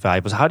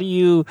valuable. So how do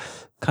you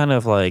kind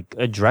of like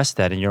address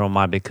that in your own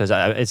mind? Because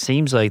it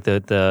seems like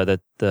the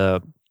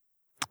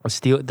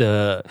steel,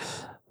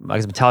 I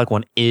guess metallic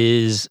one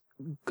is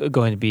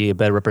going to be a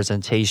better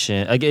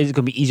representation. Like it's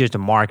going to be easier to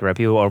market, right?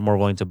 People are more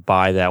willing to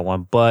buy that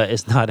one, but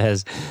it's not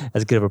as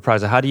good of a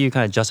product. So how do you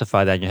kind of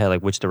justify that in your head,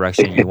 like which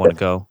direction you want to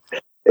go?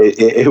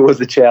 It was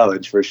a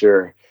challenge for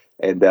sure.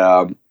 And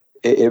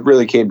it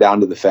really came down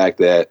to the fact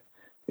that,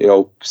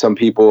 some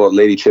people, a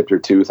lady chipped her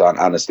tooth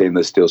on a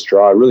stainless steel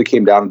straw. It really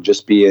came down to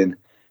just being,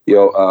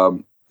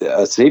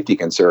 a safety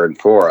concern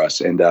for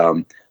us. And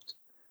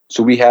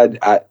so we had,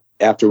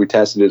 after we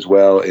tested as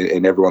well,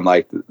 and everyone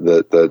liked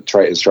the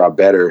Triton straw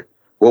better,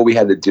 what we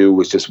had to do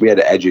was we had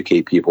to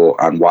educate people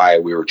on why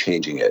we were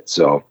changing it.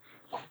 So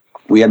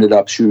we ended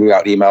up shooting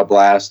out email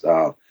blasts.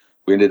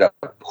 We ended up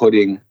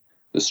putting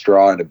the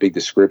straw in a big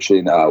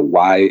description,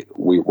 why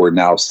we were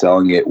now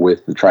selling it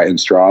with the Triton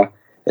straw.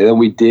 And then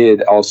we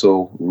did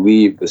also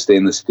leave the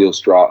stainless steel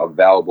straw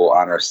available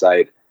on our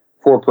site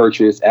for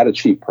purchase at a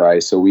cheap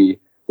price. So we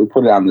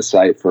put it on the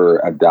site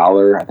for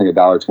 $1, I think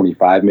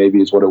 $1.25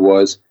 maybe is what it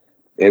was.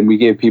 And we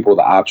gave people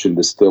the option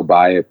to still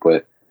buy it,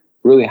 but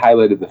really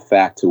highlighted the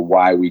fact to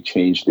why we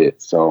changed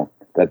it so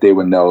that they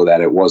would know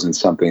that it wasn't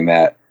something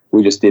that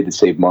we just did to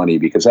save money,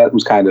 because that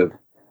was kind of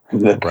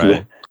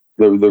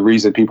the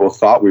reason people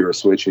thought we were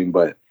switching.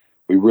 But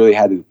we really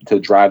had to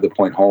drive the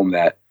point home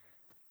that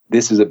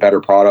this is a better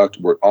product.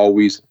 We're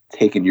always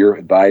taking your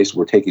advice.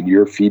 We're taking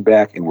your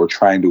feedback and we're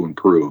trying to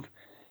improve.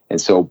 And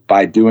so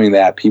by doing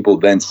that, people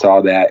then saw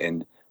that.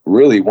 And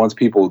really, once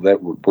people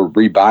that were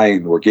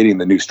rebuying were getting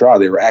the new straw,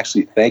 they were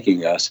actually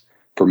thanking us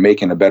for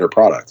making a better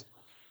product.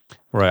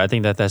 Right. I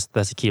think that's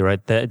the key,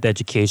 right? The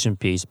education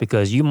piece,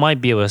 because you might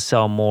be able to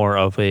sell more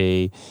of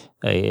a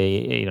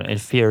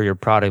inferior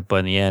product, but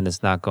in the end,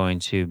 it's not going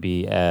to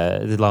be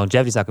the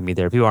longevity's not going to be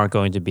there. People aren't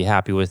going to be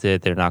happy with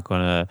it. They're not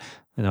going to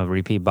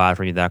repeat buy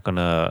from you. They're not going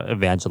to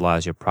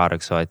evangelize your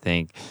product. So I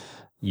think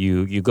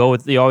you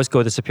always go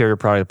with the superior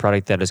product, the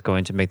product that is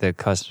going to make the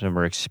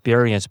customer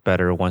experience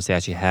better once they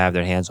actually have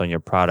their hands on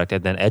your product,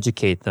 and then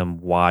educate them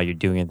why you're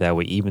doing it that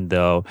way, even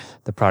though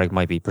the product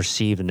might be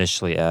perceived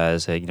initially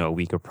as a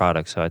weaker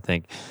product. So I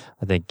think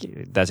I think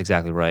that's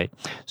exactly right.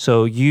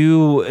 So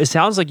it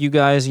sounds like you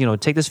guys,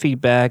 take this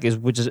feedback,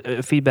 which is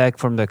feedback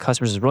from the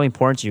customers is really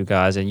important to you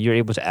guys, and you're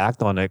able to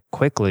act on it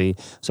quickly.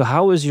 So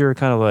how is your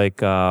kind of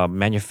like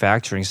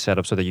manufacturing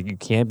setup so that you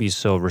can be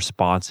so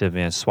responsive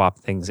and swap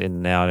things in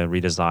and out and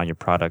redesign your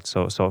product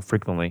so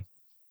frequently?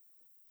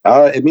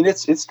 I mean,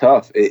 it's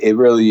tough. It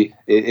really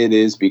it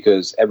is,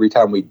 because every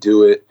time we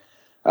do it,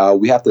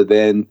 we have to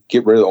then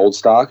get rid of the old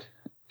stock,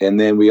 and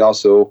then we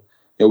also,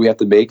 we have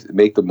to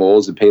make the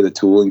molds and pay the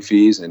tooling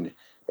fees and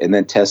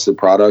then test the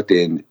product.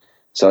 And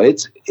so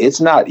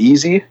it's not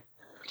easy,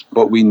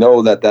 but we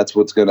know that that's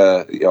what's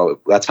gonna,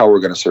 that's how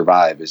we're gonna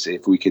survive, is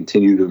if we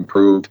continue to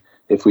improve,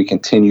 if we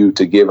continue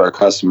to give our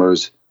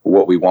customers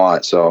what we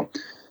want. So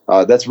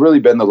that's really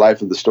been the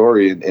life of the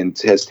story, and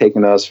has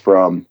taken us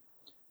from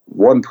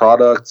one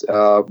product,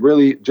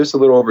 really just a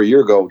little over a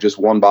year ago, just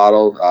one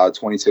bottle,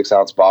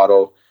 26-ounce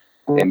bottle.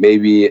 And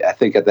maybe, I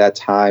think at that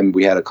time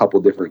we had a couple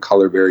different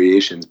color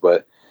variations,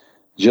 but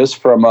just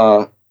from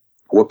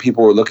what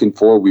people were looking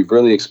for, we've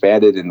really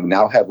expanded, and we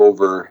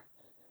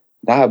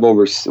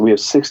have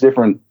 6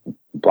 different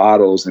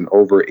bottles and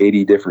over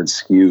 80 different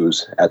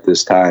SKUs at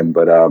this time.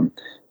 But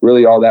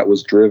really all that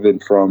was driven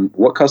from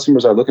what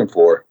customers are looking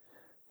for.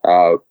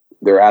 If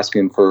they're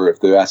asking for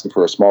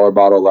a smaller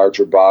bottle,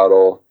 larger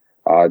bottle,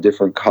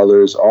 different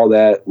colors, all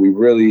that we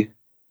really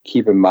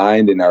keep in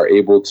mind and are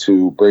able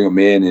to bring them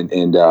in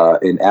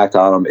and act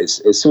on them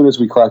as soon as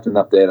we collect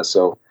enough data.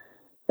 So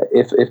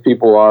if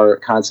people are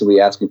constantly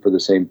asking for the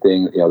same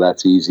thing,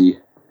 that's easy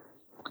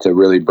to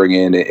really bring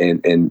in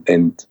and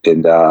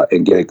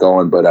get it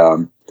going. But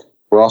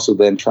we're also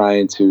then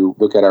trying to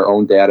look at our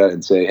own data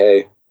and say,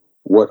 hey,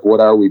 what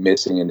are we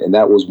missing? And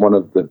that was one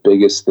of the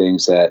biggest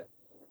things that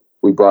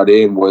we brought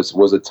in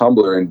was a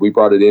tumbler. And we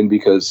brought it in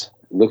because,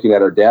 looking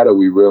at our data,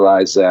 we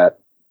realized that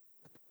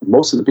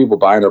most of the people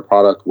buying our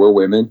product were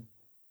women.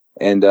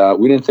 And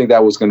we didn't think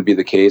that was going to be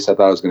the case. I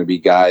thought it was going to be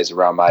guys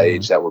around my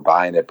age that were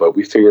buying it. But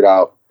we figured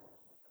out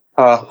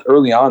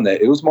early on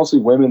that it was mostly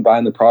women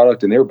buying the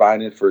product, and they were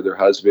buying it for their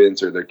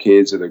husbands or their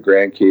kids or their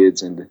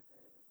grandkids. And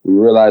we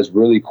realized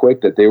really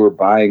quick that they weren't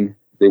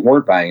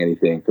buying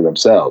anything for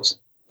themselves.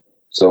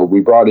 So we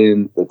brought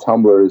in the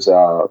tumblers,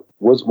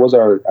 was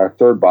our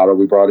third bottle.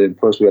 We brought in,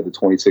 first we had the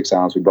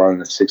 26-ounce. We brought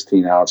in a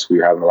 16-ounce. We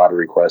were having a lot of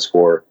requests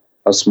for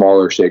a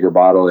smaller shaker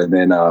bottle. And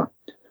then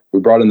we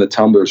brought in the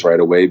tumblers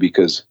right away,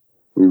 because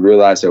we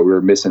realized that we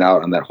were missing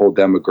out on that whole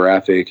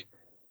demographic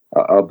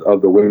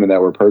of the women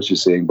that were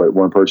purchasing, but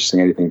weren't purchasing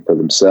anything for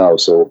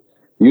themselves. So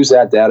use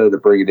that data to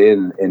bring it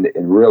in, and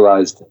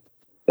realized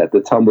that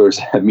the tumblers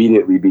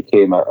immediately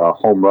became a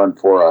home run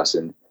for us,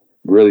 and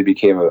really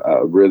became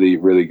a really,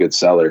 really good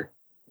seller.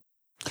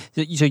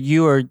 So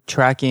you are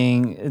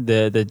tracking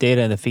the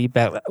data and the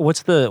feedback.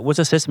 What's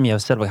the system you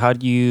have set up? How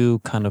do you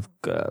kind of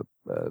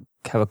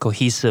have a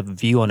cohesive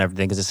view on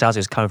everything? Because it sounds like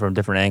it's coming from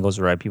different angles,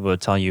 right? People are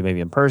telling you maybe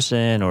in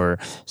person, or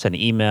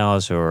sending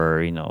emails,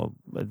 or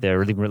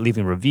they're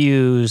leaving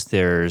reviews.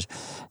 There's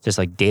just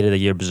like data that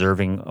you're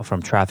observing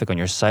from traffic on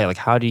your site. Like,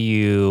 how do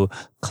you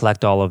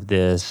collect all of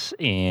this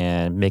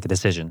and make a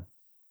decision?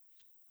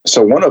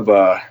 So one of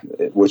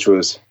it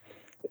was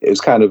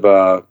kind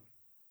of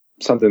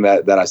something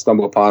that I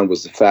stumbled upon,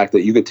 was the fact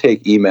that you could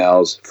take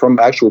emails from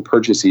actual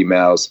purchase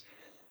emails,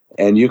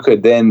 and you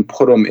could then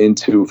put them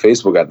into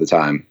Facebook at the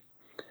time.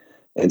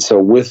 And so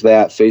with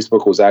that,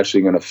 Facebook was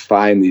actually going to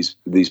find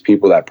these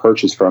people that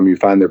purchased from you,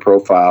 find their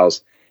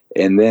profiles,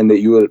 and then that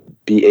you would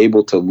be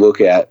able to look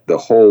at the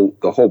whole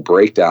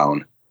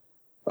breakdown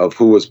of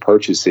who was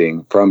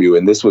purchasing from you.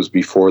 And this was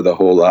before the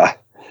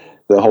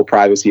whole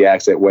Privacy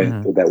Act that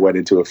went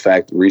into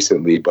effect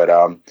recently. But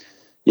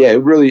yeah,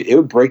 it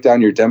would break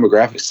down your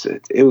demographics.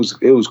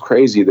 It was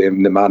crazy, the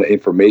amount of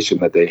information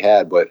that they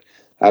had. But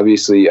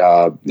obviously,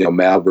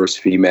 male versus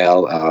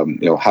female,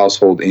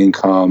 household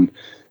income,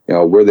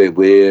 where they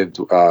lived,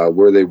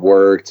 where they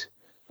worked,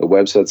 the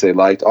websites they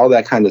liked, all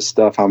that kind of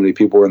stuff. How many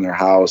people were in their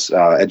house,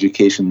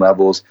 education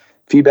levels,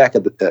 feedback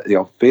at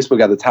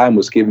Facebook at the time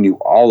was giving you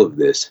all of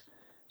this.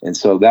 And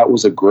so that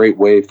was a great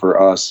way for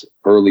us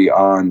early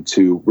on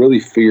to really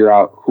figure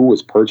out who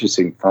was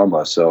purchasing from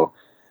us. So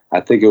I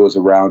think it was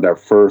around our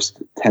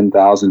first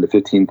 10,000 to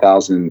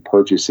 15,000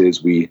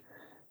 purchases. We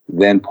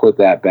then put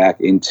that back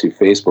into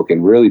Facebook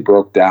and really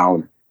broke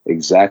down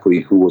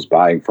exactly who was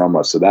buying from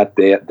us. So that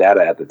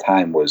data at the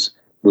time was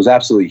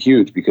absolutely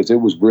huge, because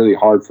it was really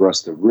hard for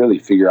us to really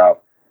figure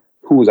out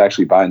who was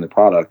actually buying the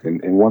product.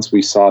 And once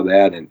we saw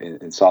that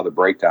and saw the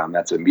breakdown,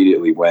 that's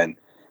immediately when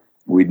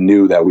we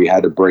knew that we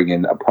had to bring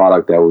in a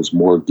product that was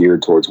more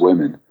geared towards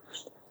women.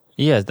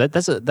 Yeah,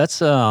 that's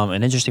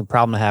an interesting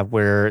problem to have,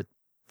 where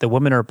the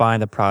women are buying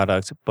the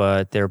product,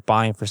 but they're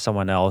buying for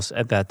someone else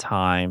at that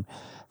time.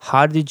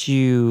 How did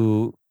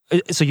you?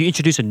 So you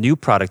introduced a new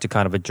product to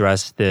kind of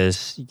address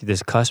this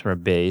customer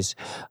base,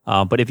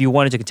 but if you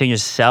wanted to continue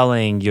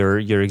selling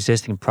your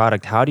existing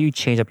product, how do you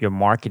change up your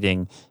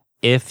marketing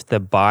if the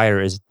buyer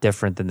is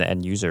different than the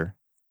end user?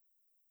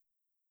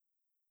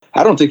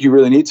 I don't think you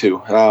really need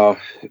to.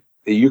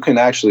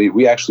 we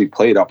actually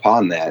played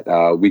upon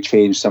that. We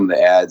changed some of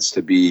the ads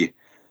to be,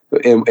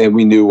 and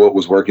we knew what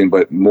was working,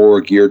 but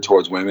more geared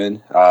towards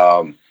women.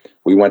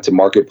 We went to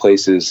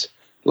marketplaces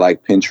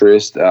like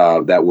Pinterest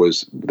that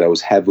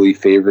was heavily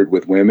favored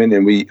with women,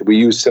 and we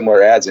used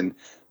similar ads. And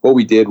what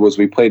we did was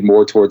we played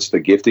more towards the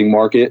gifting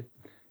market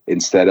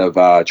instead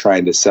of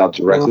trying to sell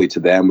directly to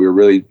them. We were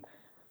really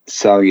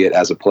selling it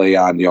as a play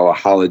on, a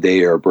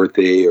holiday or a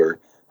birthday or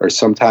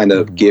some kind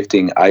of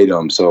gifting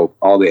item. So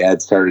all the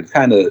ads started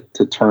kind of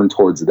to turn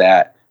towards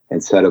that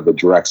instead of a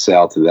direct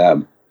sale to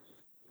them.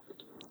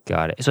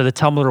 Got it. So the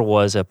tumbler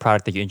was a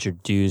product that you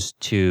introduced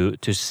to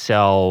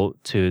sell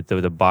to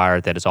the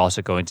buyer that is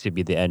also going to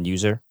be the end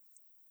user?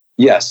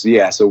 Yes.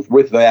 Yeah. So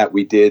with that,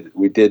 we did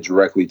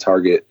directly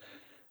target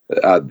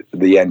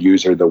the end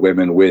user, the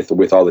women,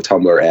 with all the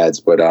tumbler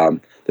ads. But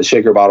the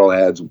shaker bottle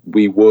ads,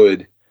 we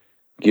would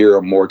gear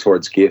them more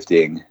towards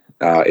gifting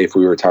if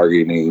we were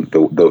targeting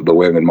the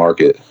women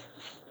market.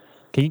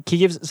 Can you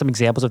give some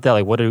examples of that?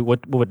 Like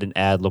what would an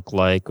ad look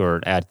like, or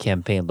an ad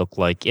campaign look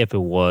like if it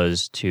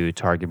was to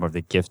target more of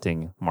the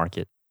gifting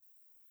market?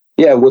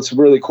 Yeah, what's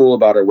really cool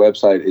about our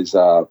website is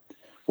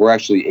we're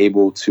actually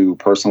able to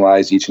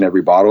personalize each and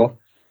every bottle.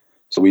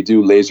 So we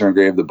do laser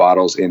engrave the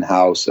bottles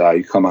in-house.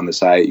 You come on the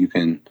site, you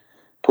can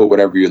put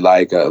whatever you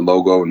like, a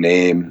logo,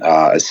 name,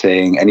 a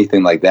saying,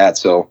 anything like that.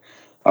 So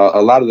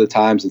a lot of the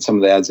times in some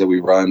of the ads that we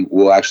run,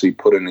 we'll actually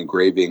put an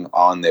engraving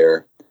on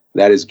there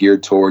that is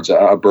geared towards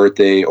a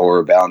birthday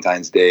or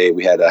Valentine's Day.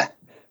 We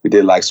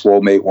did like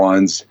Swole Mate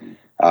ones,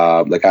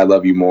 like I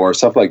Love You More,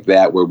 stuff like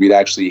that, where we'd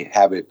actually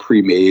have it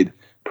pre-made,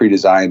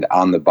 pre-designed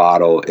on the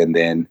bottle, and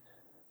then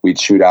we'd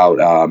shoot out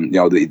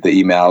the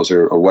emails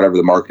or whatever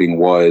the marketing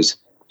was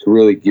to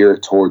really gear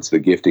it towards the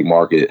gifting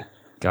market.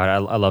 God,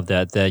 I love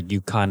that you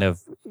kind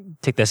of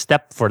take the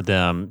step for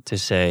them to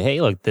say,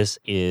 hey, look, this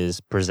is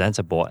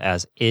presentable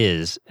as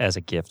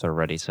a gift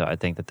already. So I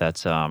think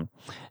that's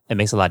it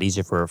makes it a lot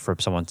easier for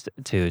someone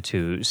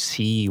to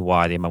see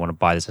why they might want to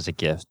buy this as a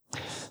gift.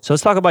 So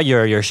let's talk about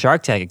your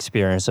Shark Tank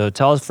experience. So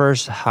tell us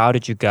first, how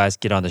did you guys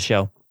get on the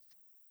show?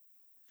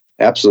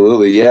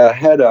 Absolutely. Yeah, I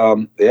had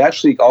it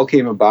actually all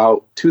came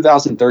about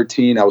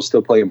 2013. I was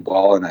still playing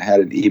ball, and I had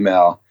an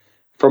email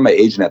from my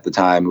agent at the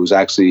time who was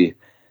actually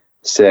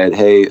said,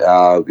 hey,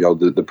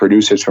 the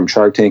producers from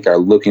Shark Tank are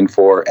looking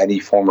for any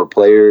former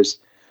players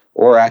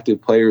or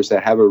active players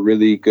that have a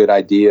really good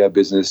idea,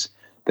 business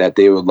that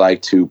they would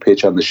like to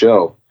pitch on the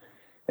show.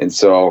 And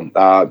so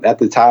at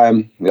the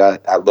time,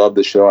 I loved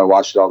the show. I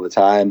watched it all the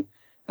time.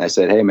 And I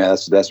said, hey, man,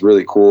 that's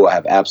really cool. I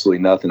have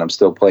absolutely nothing. I'm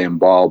still playing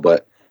ball,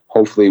 but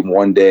hopefully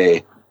one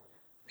day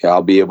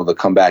I'll be able to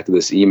come back to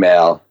this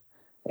email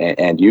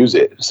and use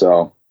it.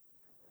 So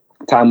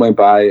time went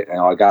by, and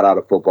I got out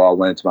of football,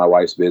 went into my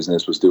wife's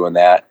business, was doing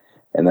that.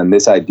 And then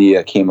this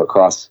idea came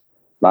across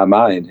my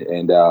mind.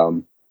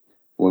 And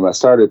when I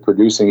started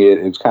producing it,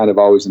 it was kind of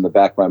always in the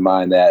back of my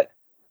mind that,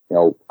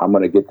 I'm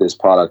going to get this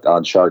product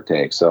on Shark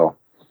Tank. So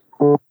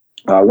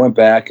I went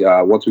back.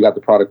 Once we got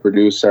the product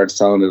produced, started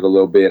selling it a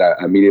little bit, I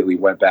immediately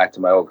went back to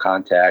my old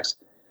contacts.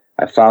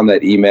 I found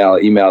that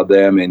emailed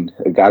them, and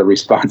got a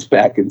response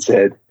back and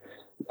said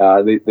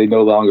they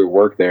no longer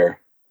work there.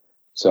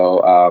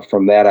 So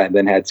from that, I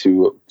then had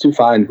to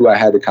find who I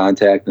had to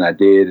contact, and I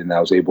did, and I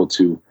was able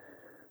to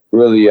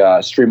really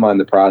streamline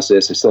the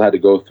process. I still had to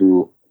go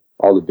through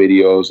all the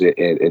videos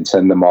and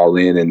send them all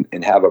in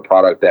and have a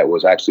product that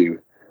was actually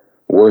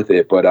worth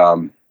it. But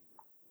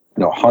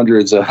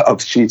hundreds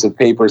of sheets of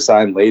paper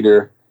signed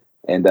later,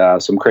 and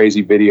some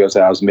crazy videos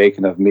that I was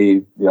making of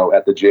me,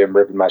 at the gym,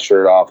 ripping my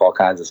shirt off, all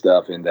kinds of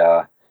stuff. And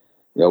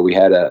we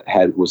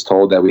was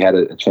told that we had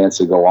a chance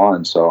to go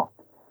on. So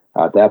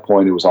at that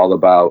point, it was all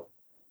about,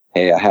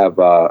 hey,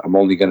 I'm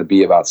only going to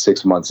be about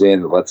 6 months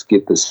in. Let's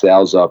get the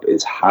sales up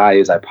as high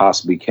as I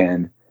possibly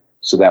can,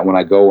 so that when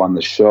I go on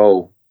the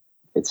show,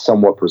 it's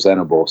somewhat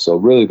presentable. So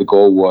really the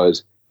goal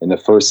was, in the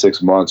first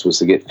 6 months, was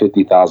to get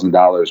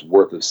 $50,000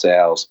 worth of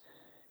sales.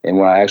 And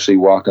when I actually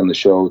walked on the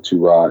show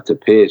to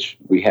pitch,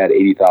 we had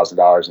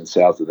 $80,000 in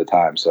sales at the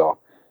time. So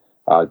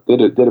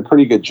did a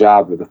pretty good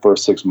job with the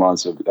first 6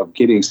 months of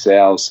getting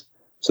sales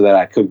so that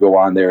I could go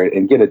on there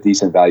and get a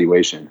decent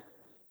valuation.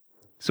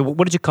 So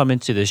what did you come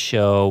into the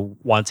show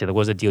wanting? What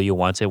was the deal you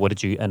wanted? What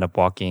did you end up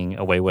walking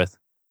away with?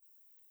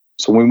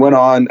 So when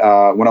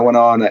I went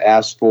on, I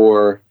asked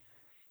for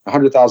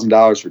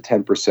 $100,000 for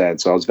 10%.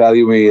 So I was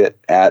valuing it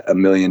at $1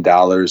 million,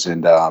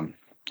 and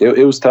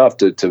it was tough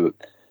to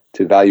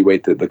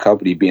evaluate the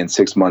company being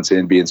 6 months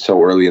in, being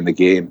so early in the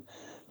game.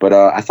 But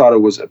I thought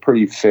it was a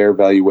pretty fair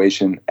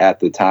valuation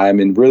at the time.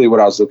 And really what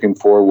I was looking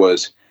for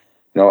was,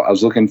 I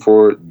was looking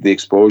for the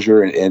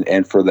exposure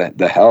and for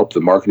the help,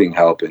 the marketing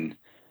help. And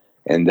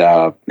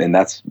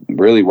that's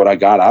really what I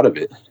got out of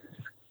it.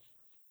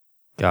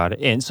 Got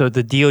it. And so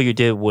the deal you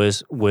did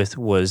was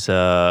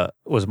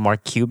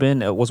Mark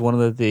Cuban. It was one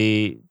of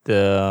the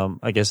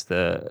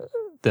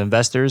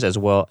investors, as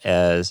well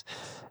as,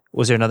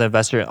 was there another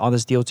investor on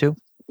this deal too?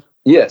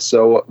 Yeah.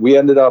 So we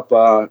ended up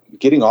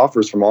getting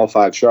offers from all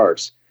 5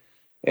 sharks.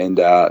 And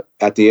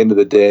at the end of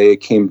the day,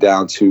 it came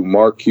down to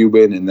Mark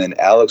Cuban, and then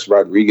Alex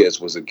Rodriguez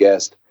was a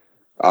guest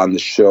on the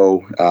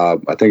show.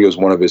 I think it was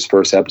one of his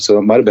first episodes.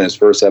 It might have been his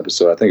first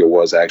episode. I think it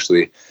was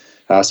actually.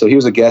 So he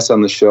was a guest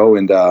on the show,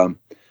 and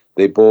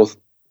they both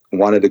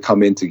wanted to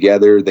come in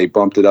together. They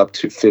bumped it up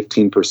to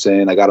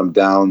 15%. I got them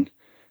down.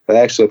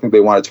 Actually, I think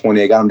they wanted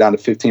 20. I got them down to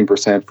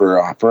 15% for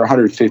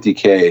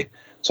 150K.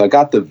 So I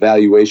got the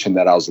valuation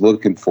that I was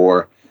looking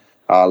for.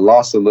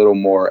 Lost a little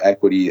more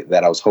equity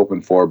that I was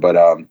hoping for, but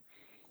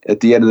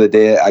at the end of the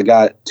day, I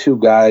got two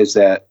guys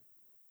that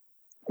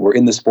were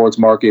in the sports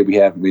market.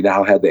 We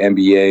now have the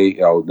NBA,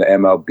 the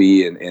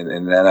MLB, and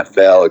the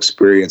NFL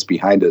experience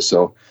behind us.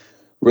 So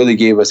really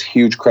gave us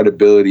huge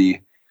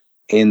credibility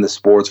in the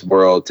sports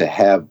world to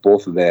have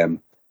both of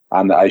them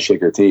on the Ice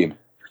Shaker team.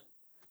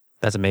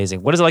 That's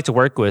amazing. What is it like to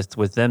work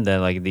with them then,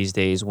 like these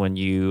days when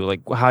you,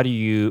 like, how do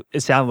you,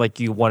 it sounded like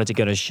you wanted to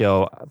get a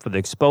show for the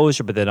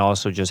exposure, but then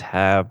also just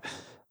have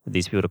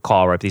these people to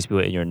call, right? These people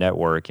in your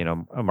network,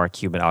 Mark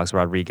Cuban, Alex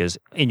Rodriguez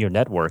in your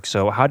network.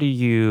 So how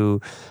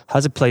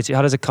does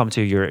it come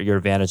to your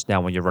advantage now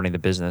when you're running the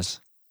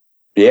business?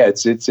 Yeah,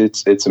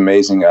 it's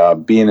amazing.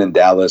 Being in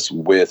Dallas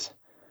with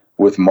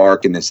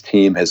Mark and his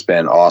team has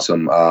been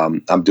awesome.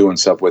 I'm doing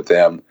stuff with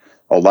them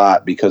a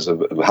lot because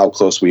of how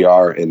close we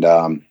are. And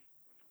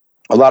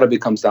a lot of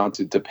it comes down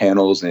to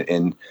panels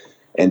and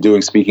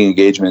doing speaking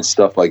engagements,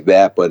 stuff like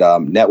that. But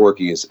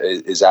networking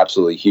is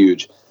absolutely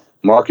huge.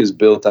 Mark has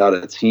built out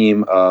a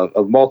team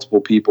of multiple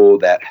people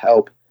that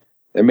help.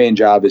 Their main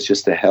job is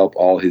just to help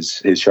all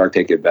his Shark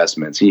Tank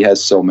investments. He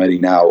has so many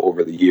now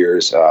over the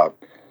years,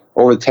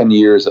 over 10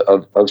 years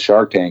of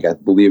Shark Tank. I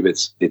believe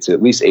it's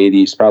at least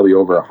 80. It's probably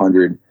over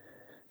 100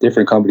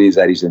 different companies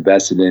that he's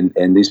invested in.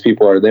 And these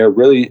people are there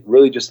really,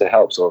 really just to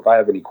help. So if I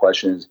have any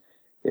questions,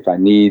 if I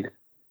need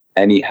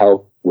any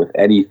help with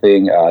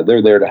anything,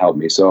 they're there to help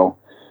me. So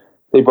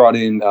they brought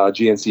in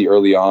GNC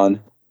early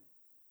on.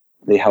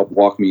 They helped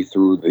walk me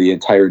through the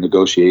entire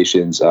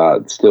negotiations.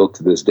 Still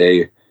to this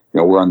day,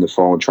 we're on the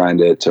phone trying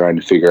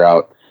to figure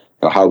out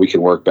how we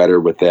can work better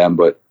with them,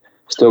 but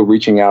still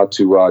reaching out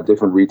to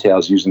different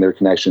retailers, using their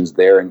connections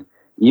there, and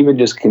even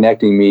just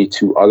connecting me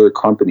to other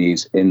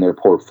companies in their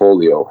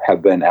portfolio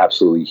have been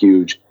absolutely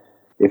huge.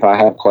 If I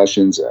have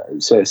questions,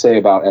 say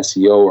about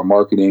SEO or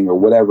marketing or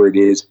whatever it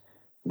is,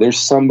 there's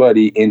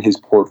somebody in his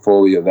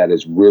portfolio that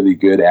is really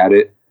good at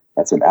it.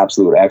 That's an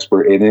absolute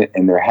expert in it,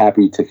 and they're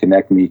happy to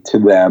connect me to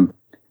them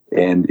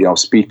and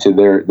speak to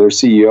their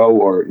CEO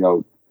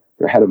or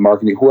their head of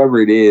marketing, whoever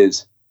it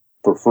is,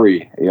 for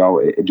free.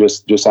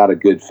 Just out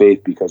of good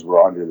faith because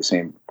we're under the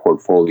same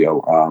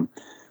portfolio.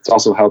 It's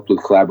also helped with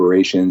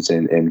collaborations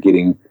and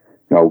getting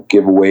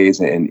giveaways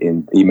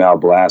and email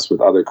blasts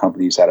with other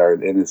companies that are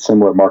in a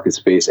similar market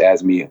space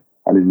as me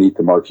underneath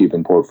the Mark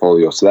Cuban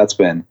portfolio. So that's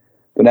been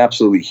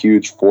absolutely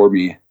huge for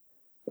me.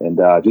 And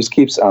just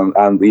keeps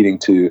on leading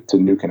to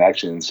new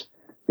connections,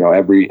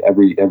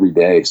 every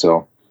day.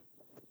 So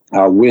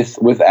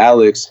with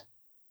Alex,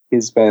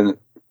 it's been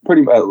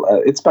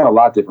a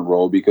lot different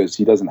role because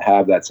he doesn't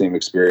have that same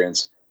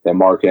experience that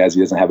Mark has.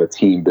 He doesn't have a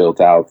team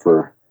built out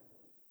for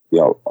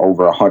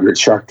over 100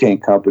 Shark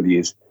Tank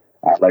companies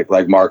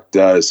like Mark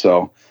does.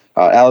 So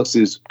Alex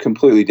is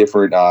completely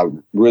different.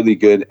 Really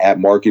good at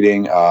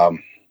marketing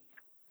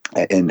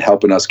and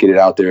helping us get it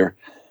out there.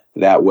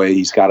 That way,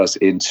 he's got us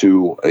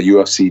into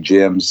UFC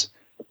gyms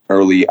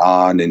early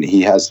on, and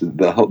he has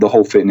the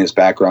whole fitness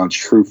background.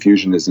 True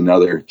Fusion is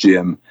another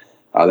gym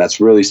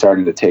that's really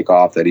starting to take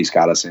off that he's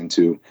got us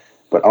into,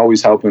 but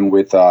always helping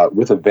with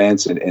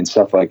events and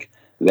stuff like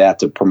that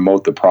to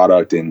promote the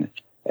product, and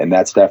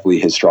that's definitely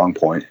his strong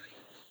point.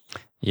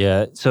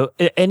 Yeah. So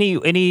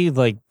any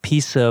like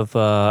piece of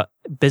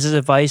business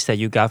advice that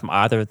you got from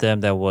either of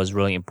them that was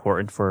really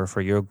important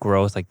for your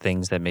growth, like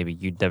things that maybe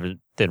you never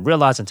didn't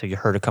realize until you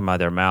heard it come out of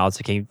their mouths?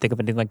 Can you think of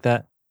anything like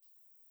that?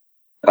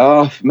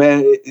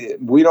 Man,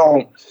 we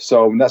don't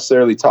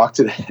necessarily talk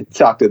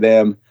to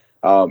them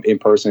in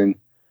person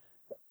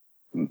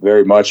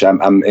very much.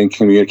 I'm in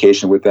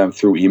communication with them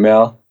through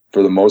email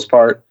for the most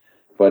part,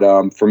 but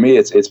for me,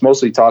 it's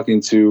mostly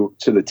talking to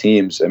the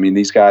teams. I mean,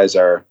 these guys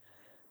are,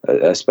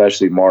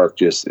 especially Mark,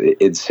 just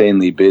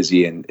insanely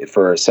busy, and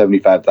for a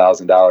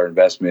 $75,000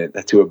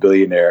 investment to a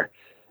billionaire,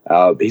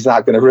 he's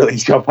not going to really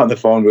jump on the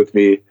phone with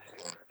me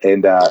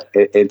and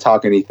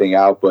talk anything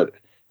out. But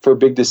for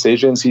big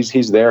decisions,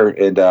 he's there.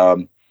 And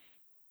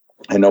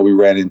I know we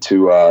ran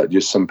into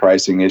just some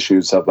pricing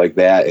issues, stuff like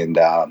that, and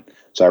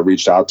so I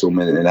reached out to him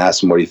and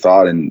asked him what he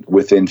thought. And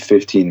within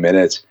 15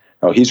 minutes,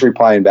 he's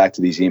replying back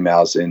to these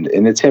emails,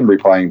 and it's him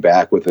replying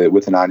back with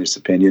an honest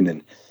opinion.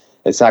 And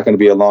it's not going to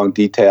be a long,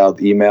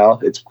 detailed email.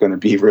 It's going to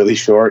be really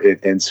short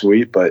and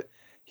sweet, but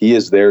he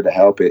is there to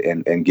help it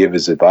and give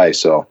his advice.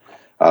 So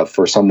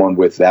for someone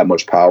with that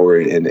much power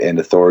and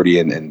authority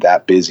and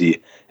that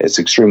busy, it's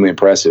extremely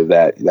impressive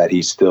that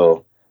he's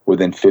still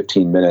within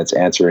 15 minutes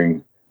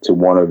answering to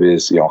one of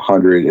his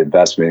 100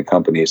 investment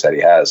companies that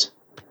he has.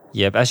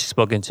 Yeah, I've actually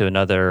spoken to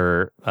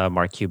another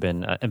Mark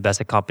Cuban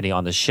invested company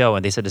on the show,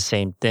 and they said the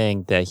same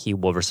thing, that he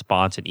will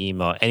respond to an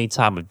email any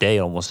time of day.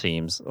 Almost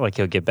seems like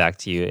he'll get back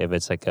to you if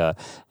it's like an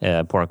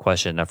important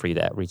question enough for you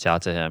to reach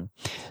out to him.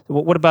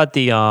 What about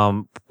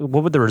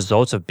what were the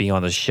results of being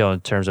on the show in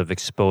terms of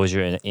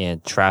exposure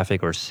and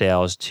traffic or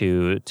sales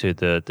to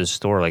the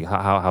store? Like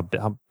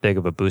how big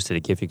of a boost did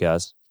it give you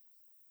guys?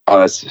 Oh,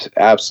 that's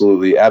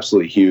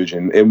absolutely huge,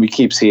 and we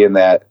keep seeing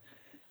that.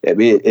 I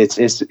mean,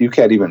 it's you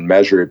can't even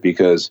measure it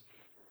because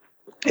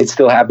it's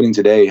still happening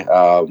today.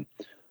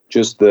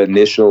 Just the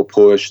initial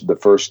push, the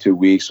first 2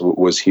 weeks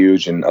was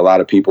huge, and a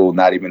lot of people,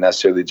 not even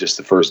necessarily just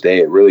the first day,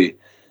 it really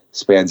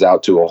spans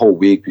out to a whole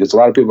week because a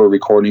lot of people are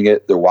recording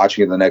it, they're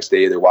watching it the next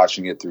day, they're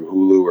watching it through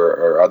Hulu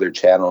or other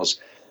channels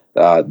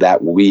that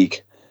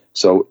week.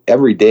 So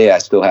every day I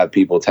still have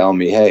people telling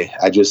me, "Hey,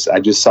 I just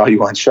saw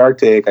you on Shark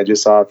Tank. I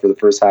just saw it for the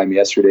first time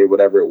yesterday,"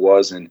 whatever it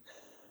was. And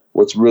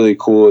what's really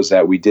cool is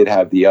that we did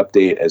have the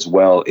update as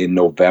well in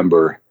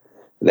November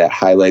that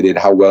highlighted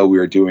how well we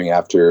were doing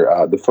after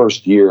the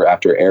first year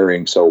after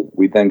airing. So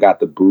we then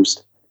got the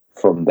boost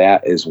from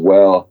that as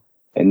well.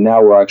 And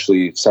now we're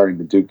actually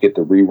starting to get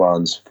the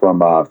reruns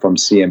from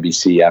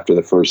CNBC after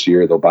the first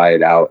year. They'll buy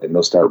it out and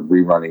they'll start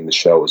rerunning the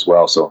show as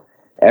well. So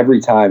every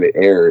time it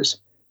airs,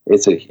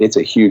 it's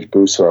a huge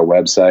boost to our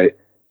website.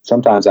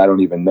 Sometimes I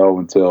don't even know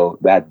until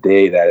that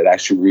day that it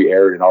actually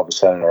re-aired, and all of a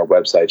sudden our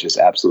website just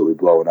absolutely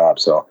blowing up.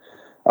 So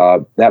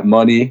that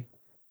money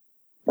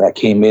that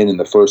came in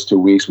the first 2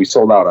 weeks, we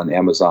sold out on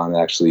Amazon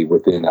actually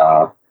within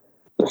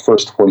the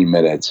first 20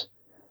 minutes.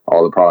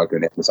 All the product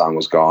on Amazon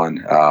was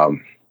gone.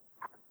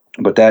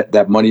 But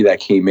that money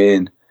that came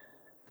in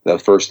the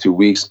first 2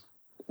 weeks,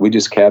 we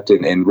just kept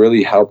it and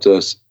really helped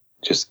us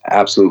just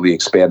absolutely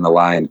expand the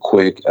line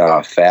quick,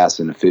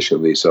 fast, and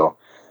efficiently. So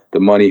the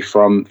money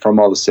from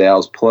all the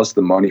sales plus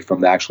the money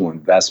from the actual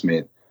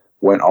investment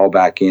went all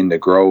back in to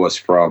grow us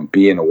from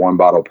being a one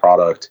bottle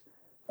product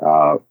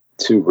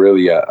to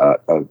really a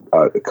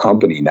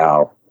company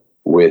now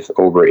with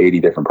over 80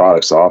 different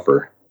products to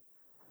offer.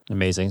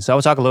 Amazing. So I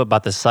will talk a little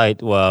about the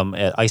site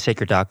at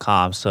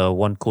icebreaker.com. So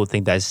one cool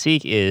thing that I see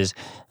is,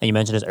 and you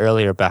mentioned this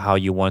earlier about how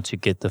you want to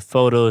get the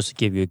photos to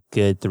give you a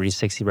good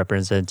 360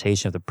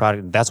 representation of the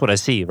product. That's what I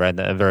see, right?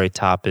 The very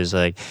top is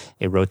like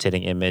a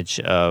rotating image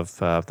of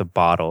the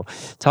bottle.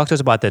 Talk to us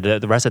about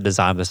the rest of the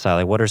design of the site.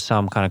 Like, what are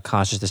some kind of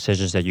conscious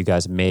decisions that you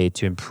guys made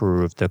to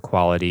improve the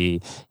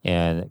quality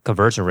and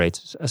conversion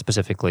rates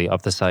specifically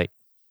of the site?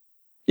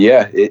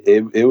 Yeah,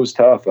 it was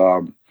tough.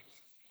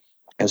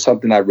 And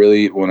something I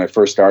really, when I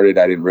first started,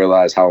 I didn't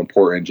realize how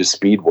important just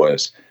speed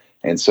was.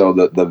 And so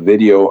the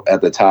video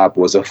at the top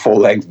was a full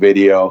length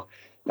video.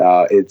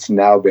 It's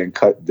now been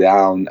cut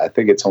down. I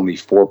think it's only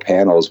 4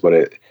 panels, but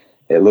it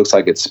looks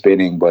like it's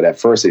spinning. But at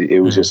first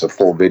it was just a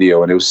full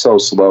video, and it was so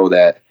slow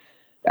that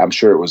I'm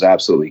sure it was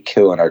absolutely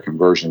killing our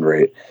conversion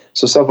rate.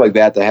 So stuff like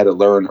that I had to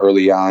learn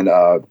early on.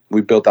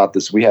 We built out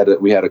we had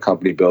a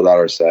company build out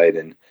our site,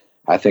 and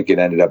I think it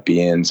ended up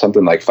being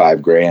something like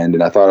 $5,000.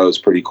 And I thought it was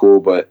pretty cool,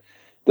 but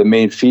the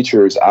main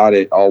features on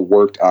it all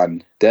worked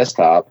on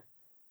desktop,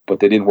 but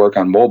they didn't work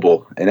on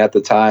mobile. And at the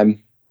time,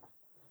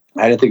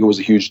 I didn't think it was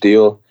a huge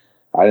deal.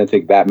 I didn't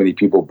think that many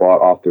people bought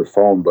off their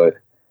phone, but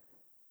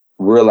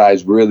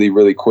realized really,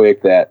 really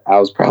quick that I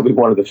was probably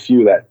one of the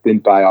few that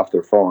didn't buy off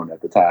their phone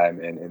at the time.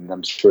 And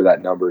I'm sure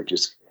that number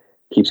just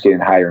keeps getting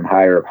higher and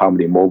higher of how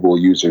many mobile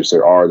users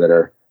there are that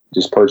are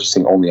just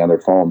purchasing only on their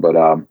phone. But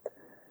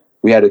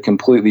we had to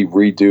completely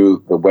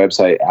redo the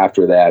website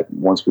after that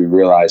once we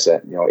realized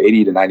that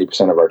 80 to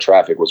 90% of our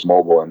traffic was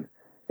mobile,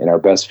 and our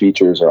best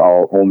features are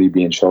all only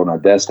being shown on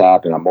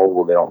desktop, and on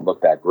mobile they don't look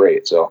that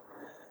great. So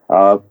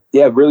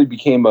it really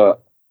became a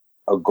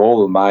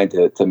goal of mine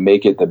to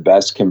make it the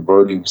best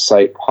converting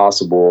site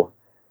possible.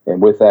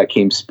 And with that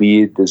came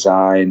speed,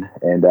 design,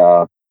 and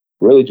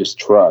really just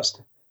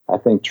trust. I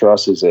think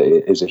trust is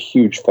a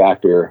huge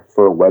factor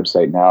for a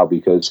website now,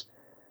 because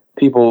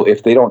people,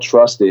 if they don't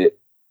trust it,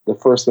 the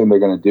first thing they're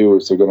going to do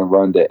is they're going to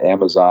run to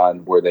Amazon,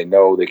 where they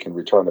know they can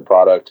return the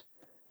product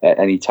at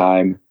any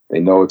time. They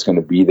know it's going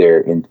to be there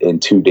in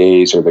 2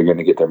 days, or they're going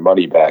to get their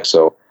money back.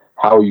 So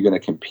how are you going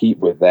to compete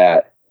with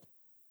that?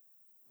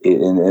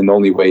 And the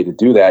only way to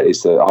do that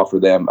is to offer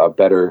them a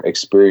better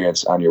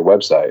experience on your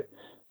website.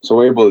 So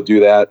we're able to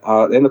do that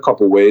in a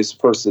couple of ways.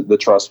 First, the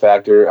trust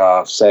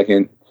factor.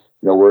 Second,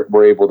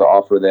 we're able to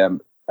offer them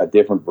a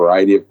different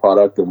variety of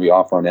product than we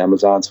offer on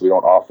Amazon. So we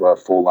don't offer a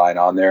full line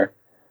on there.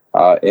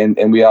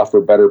 And we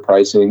offer better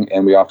pricing,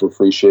 and we offer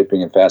free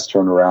shipping and fast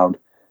turnaround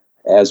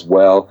as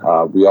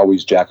well. We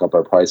always jack up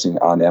our pricing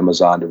on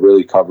Amazon to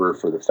really cover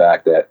for the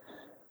fact that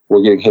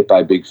we're getting hit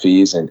by big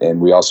fees,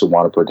 and we also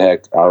want to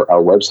protect our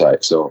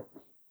website. So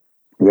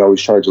we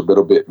always charge a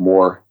little bit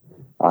more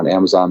on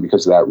Amazon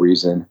because of that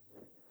reason.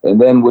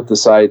 And then with the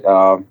site,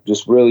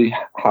 just really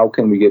how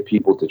can we get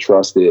people to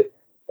trust it?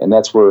 And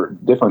that's where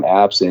different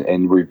apps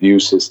and review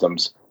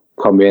systems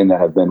come in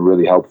that have been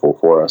really helpful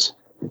for us.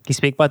 Can you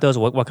speak about those?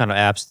 What kind of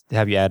apps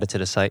have you added to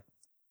the site?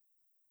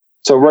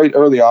 So right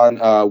early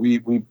on,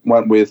 we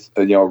went with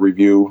a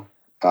review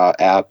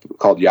app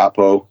called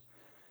Yapo.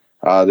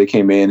 They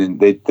came in and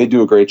they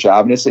do a great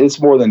job, and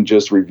it's more than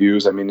just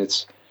reviews. I mean,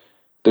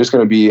 there's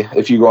going to be,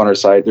 if you go on our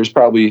site, there's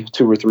probably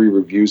 2 or 3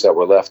 reviews that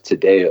were left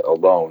today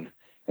alone,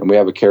 and we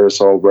have a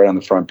carousel right on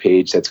the front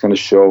page that's going to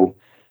show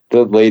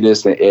the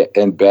latest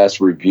and best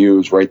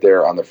reviews right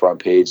there on the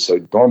front page. So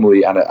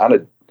normally on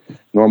a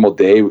normal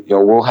day,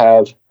 we'll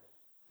have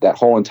that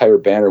whole entire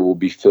banner will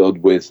be filled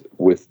with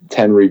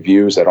 10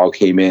 reviews that all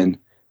came in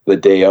the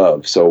day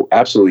of. So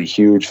absolutely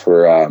huge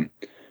for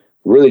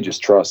really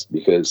just trust,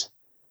 because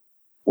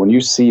when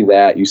you see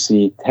that, you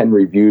see 10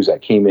 reviews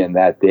that came in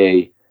that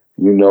day,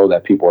 you know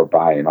that people are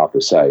buying off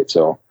the site.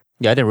 So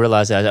yeah, I didn't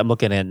realize that. I'm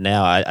looking at it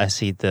now. I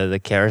see the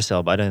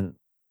carousel, but I didn't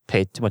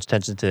pay too much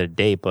attention to the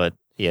date. But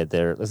yeah,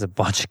 there's a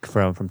bunch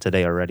from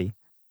today already.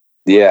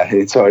 Yeah,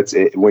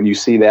 when you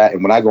see that,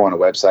 and when I go on a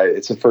website,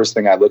 it's the first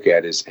thing I look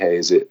at is, hey,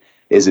 is it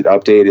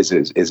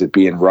updated? Is it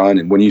being run?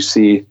 And when you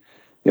see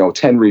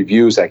 10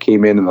 reviews that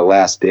came in the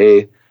last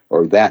day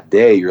or that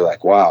day, you're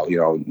like, wow,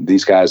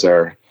 these guys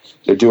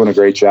they're doing a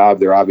great job.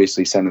 They're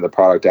obviously sending the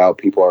product out.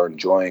 People are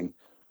enjoying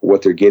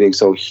what they're getting.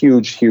 So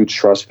huge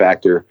trust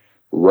factor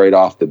right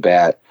off the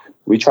bat.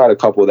 We try to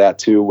couple that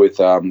too with,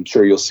 I'm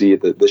sure you'll see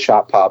the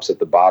shop pops at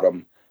the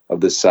bottom of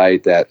the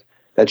site that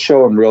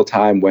show in real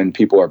time when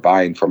people are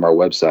buying from our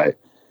website.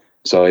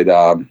 So it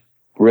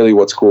really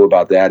what's cool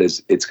about that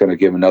is it's going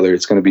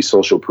to be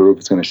social proof.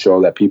 It's going to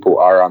show that people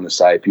are on the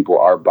site, people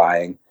are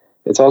buying.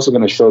 It's also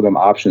going to show them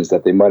options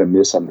that they might have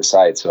missed on the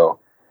site. So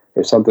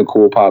if something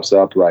cool pops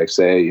up, like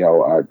say,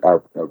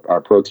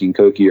 our protein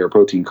cookie or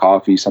protein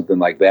coffee, something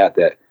like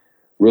that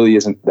really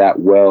isn't that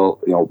well,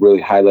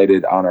 really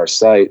highlighted on our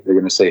site, they're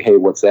going to say, hey,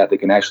 what's that? They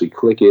can actually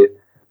click it,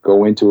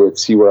 go into it,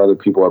 see what other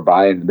people are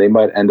buying. They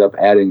might end up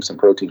adding some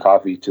protein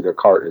coffee to their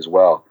cart as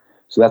well.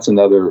 So that's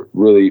another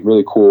really,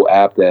 really cool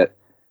app that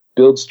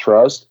builds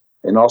trust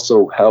and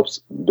also helps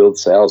build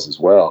sales as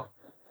well.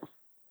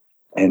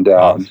 And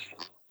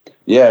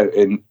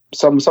and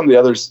some of the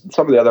other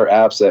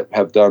apps that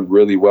have done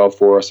really well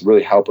for us,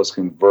 really help us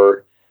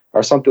convert,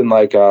 are something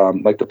like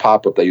the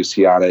pop-up that you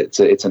see on it.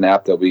 It's an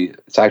app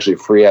it's actually a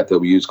free app that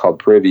we use called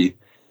Privy.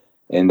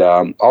 And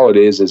all it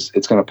is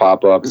it's going to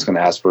pop up. It's going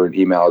to ask for an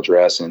email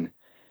address. And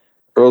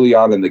early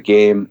on in the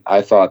game,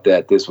 I thought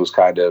that this was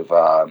kind of,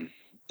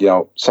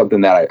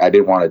 something that I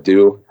didn't want to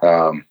do.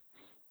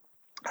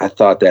 I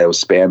thought that it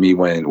was spammy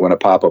when a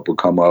pop-up would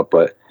come up.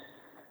 But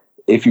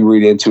if you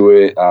read into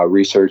it,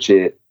 research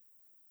it,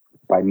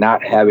 by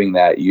not having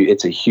that,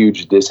 it's a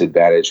huge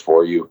disadvantage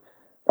for you.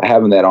 By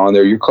having that on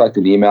there, you're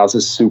collecting emails.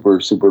 It's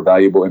super, super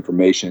valuable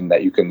information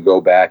that you can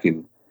go back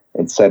and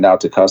send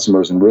out to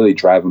customers and really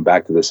drive them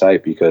back to the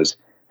site, because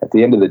at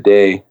the end of the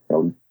day,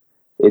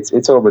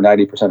 it's over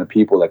 90% of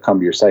people that come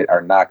to your site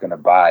are not going to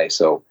buy.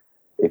 So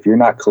if you're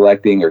not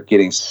collecting or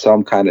getting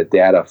some kind of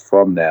data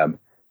from them,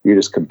 you're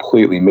just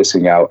completely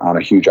missing out on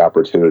a huge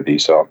opportunity.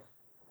 So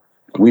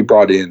we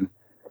brought in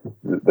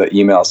the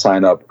email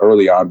sign up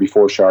early on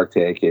before Shark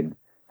Tank and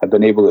have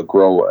been able to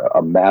grow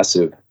a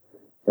massive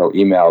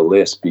email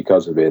list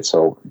because of it.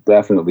 So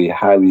definitely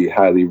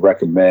highly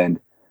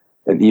recommend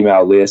an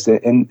email list,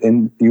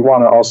 and you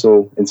want to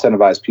also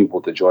incentivize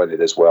people to join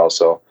it as well.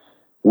 So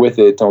with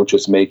it, don't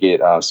just make it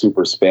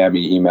super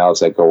spammy emails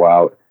that go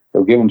out.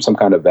 Give them some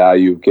kind of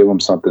value, give them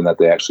something that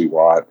they actually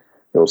want.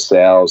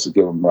 Sales,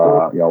 give them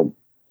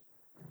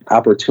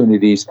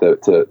opportunities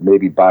to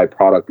maybe buy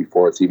product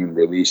before it's even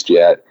released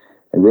yet,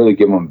 and really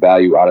give them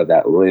value out of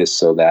that list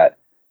so that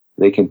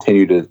they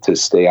continue to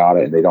stay on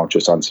it and they don't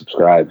just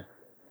unsubscribe.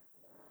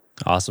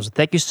 Awesome. So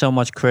thank you so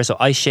much, Chris. So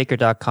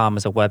iceshaker.com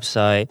is a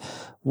website.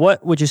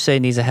 What would you say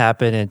needs to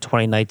happen in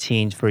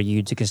 2019 for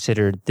you to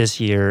consider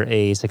this year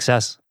a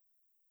success?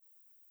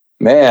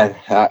 Man,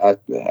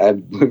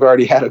 we've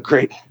already had a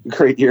great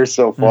year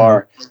so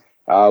far.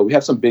 Mm-hmm. We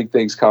have some big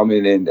things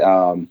coming, and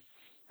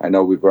I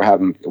know we're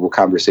having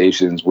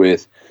conversations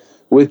with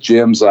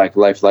gyms like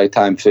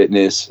Lifetime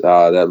Fitness.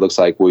 That looks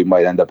like we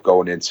might end up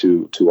going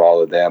into all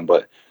of them.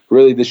 But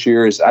really, this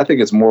year I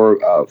think it's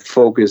more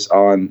focus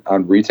on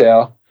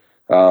retail.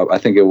 I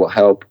think it will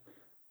help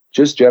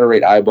just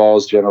generate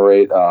eyeballs,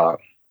 generate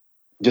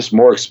just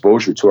more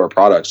exposure to our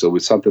products. So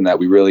it's something that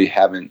we really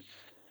haven't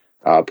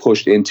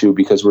pushed into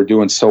because we're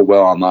doing so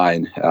well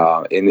online.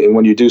 And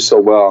when you do so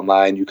well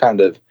online, you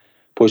kind of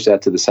push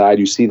that to the side.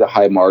 You see the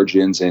high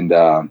margins, and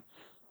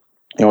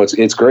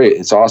it's great.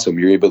 It's awesome.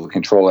 You're able to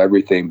control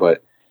everything,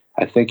 but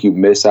I think you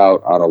miss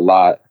out on a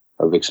lot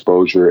of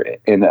exposure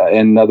and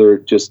another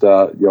just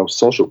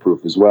social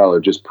proof as well, or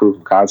just proof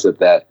of concept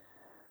that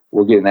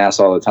we're getting asked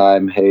all the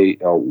time. Hey,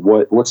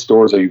 what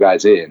stores are you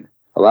guys in?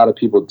 A lot of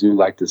people do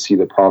like to see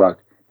the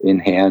product in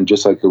hand,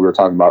 just like we were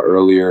talking about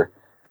earlier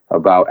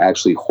about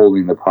actually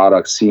holding the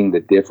product, seeing the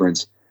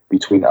difference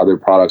between other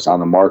products on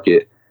the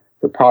market.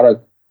 The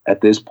product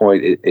at this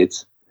point,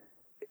 it's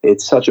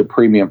such a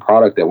premium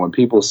product that when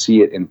people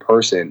see it in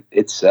person,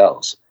 it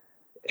sells,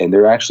 and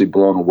they're actually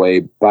blown away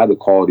by the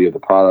quality of the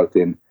product.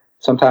 And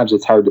sometimes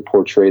it's hard to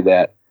portray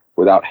that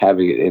without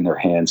having it in their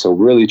hands. So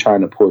really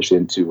trying to push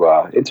into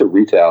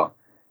retail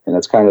And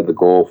that's kind of the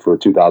goal for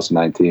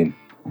 2019.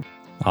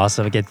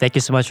 Awesome. Again, thank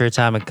you so much for your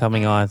time and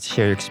coming on to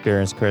share your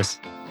experience, Chris.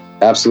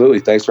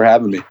 Absolutely. Thanks for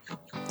having me.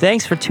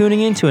 Thanks for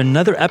tuning in to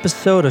another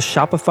episode of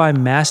Shopify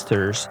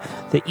Masters,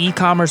 the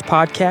e-commerce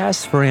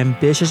podcast for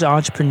ambitious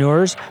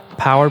entrepreneurs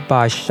powered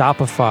by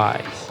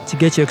Shopify. To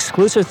get your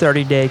exclusive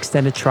 30-day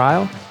extended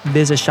trial,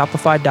 visit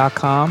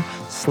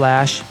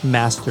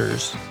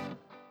shopify.com/masters.